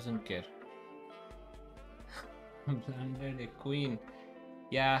he doesn't care. Blundered a queen.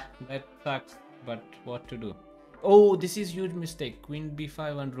 Yeah, that sucks, but what to do? Oh, this is huge mistake. Queen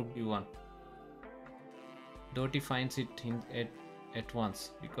b5 and rook b1. Doty finds it at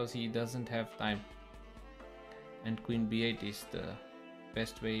once because he doesn't have time. And queen b8 is the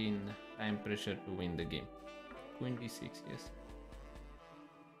best way in time pressure to win the game. Queen d6, yes.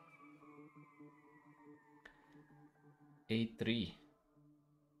 a3.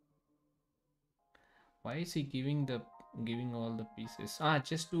 Why is he giving all the pieces?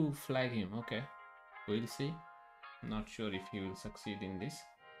 Just to flag him. Okay, we'll see. Not sure if he will succeed in this.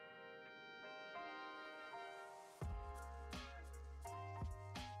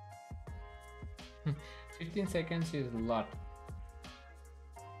 Hmm. 15 seconds is a lot.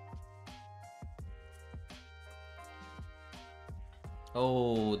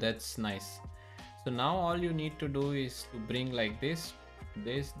 Oh, that's nice. So now all you need to do is to bring like this, and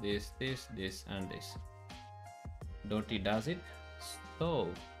this. Doty does it. So,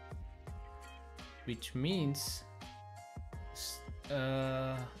 which means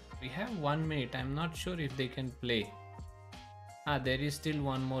we have 1 minute. I'm not sure if they can play. There is still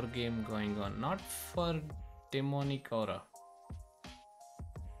one more game going on. Not for Demonic Aura.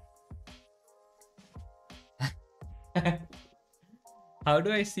 How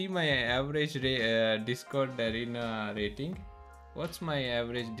do I see my average Discord arena rating? What's my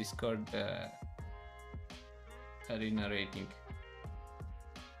average Discord arena rating?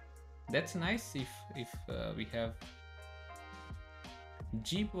 That's nice if we have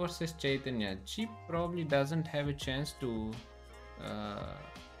Jeep versus Chaitanya. Jeep probably doesn't have a chance to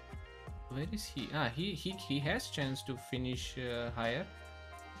where is he? He has chance to finish higher.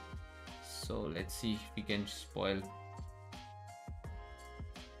 So let's see if we can spoil.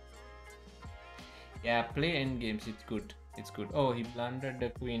 Yeah, play end games. It's good. It's good. Oh, he blundered the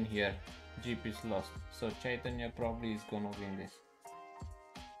queen here. Jeep is lost. So Chaitanya probably is gonna win this.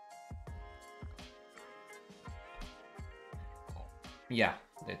 Yeah,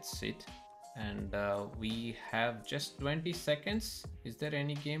 that's it. And we have just 20 seconds. Is there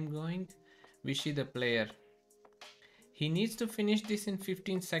any game going? Vishy the player. He needs to finish this in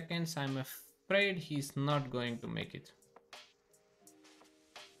 15 seconds. I'm afraid he's not going to make it.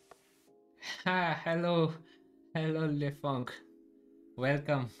 Hello Lefunk.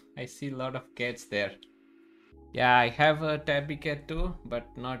 welcome. I see a lot of cats there. Yeah, I have a tabby cat too, but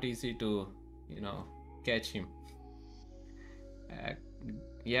not easy to, catch him. Uh,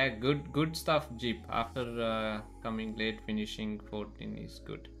 yeah, good stuff, Jeep. After coming late, finishing 14 is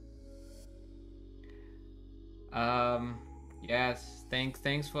good. Yes,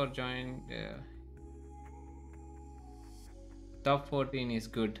 thanks for joining. Top 14 is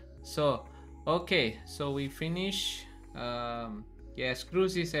good. So, okay, so we finish. Yeah,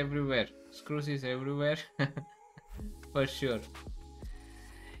 screws is everywhere. Screws is everywhere, for sure.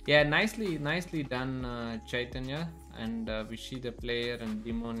 Yeah, nicely done, Chaitanya and Vishy the player and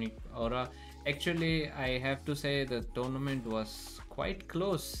demonic aura. Actually, I have to say the tournament was quite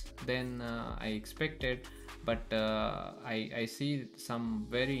close than I expected, but I see some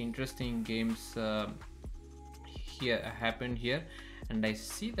very interesting games here happened here, and I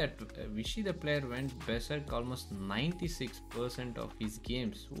see that Vishy the player went berserk almost 96% of his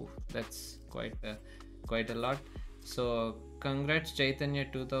games. Oof, that's quite a lot. So congrats Chaitanya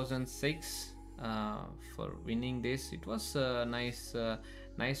 2006 for winning this. It was a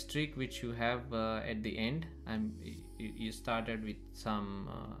nice trick which you have at the end. You started with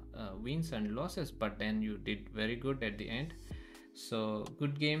some wins and losses, but then you did very good at the end. So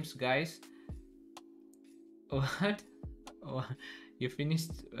good games, guys. What? Oh, you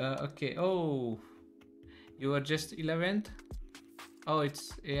finished? Okay. Oh, you were just 11th. Oh,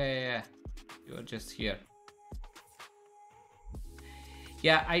 it's yeah. You are just here.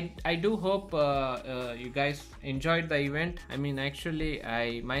 Yeah, I do hope you guys enjoyed the event. I mean, actually,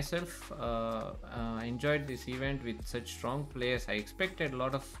 I myself enjoyed this event with such strong players. I expected a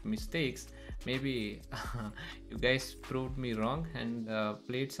lot of mistakes. Maybe you guys proved me wrong and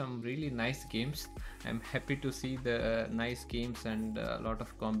played some really nice games. I'm happy to see the nice games and a lot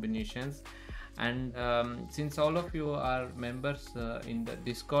of combinations. And since all of you are members in the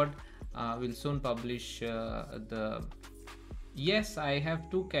Discord, we'll soon publish the. Yes, I have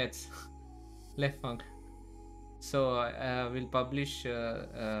two cats. Left funk. So we'll publish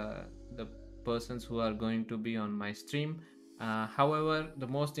the persons who are going to be on my stream. However, the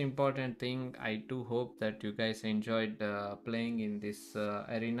most important thing, I do hope that you guys enjoyed playing in this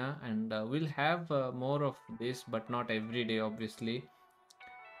arena, and we'll have more of this, but not every day, obviously.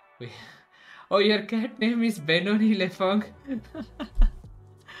 We... Oh, your cat name is Benoni Lefong.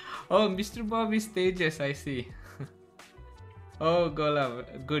 Oh, Mr. Bob is Tejas, I see. Oh, Gola,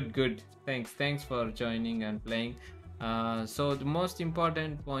 good. Thanks for joining and playing. So the most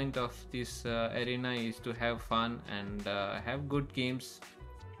important point of this arena is to have fun and have good games.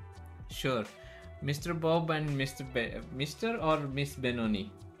 Sure, Mr. Bob and Mr. or Miss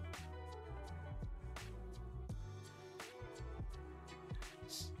Benoni.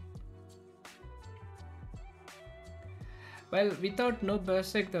 Well, without no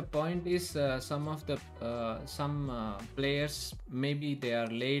Berserk, the point is some of the players, maybe they are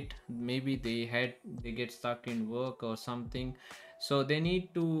late, maybe they get stuck in work or something, so they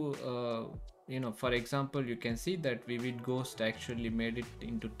need to for example, you can see that Vivid Ghost actually made it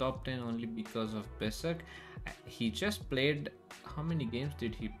into top 10 only because of Berserk. He just played, how many games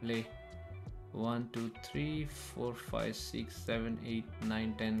did he play? 1 2 3 4 5 6 7 8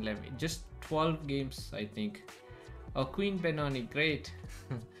 9 10 11, just 12 games, I think. Oh, Queen Benoni, great.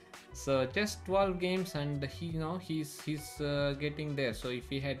 So just 12 games, and he's getting there. So if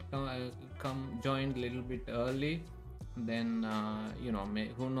he had come joined a little bit early, then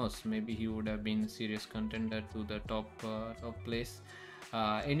who knows, maybe he would have been a serious contender to the top place.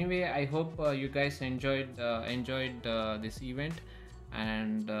 Anyway, I hope you guys enjoyed this event,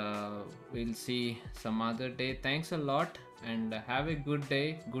 and we'll see some other day. Thanks a lot, and have a good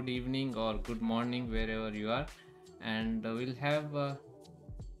day, good evening, or good morning wherever you are. And we'll have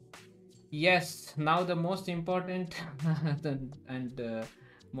yes, now the most important and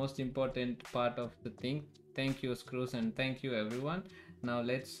most important part of the thing. Thank you, Screws, and thank you, everyone. Now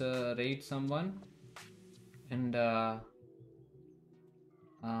let's rate someone. And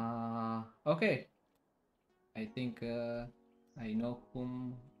okay, I think I know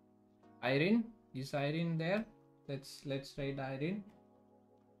whom. Irene, is Irene there? Let's rate Irene.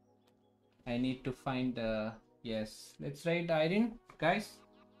 I need to find yes, let's rate Irene, guys.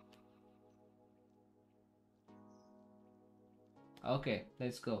 Okay,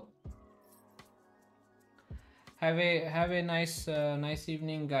 let's go. Have a nice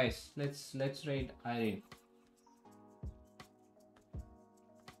evening, guys. Let's rate Irene.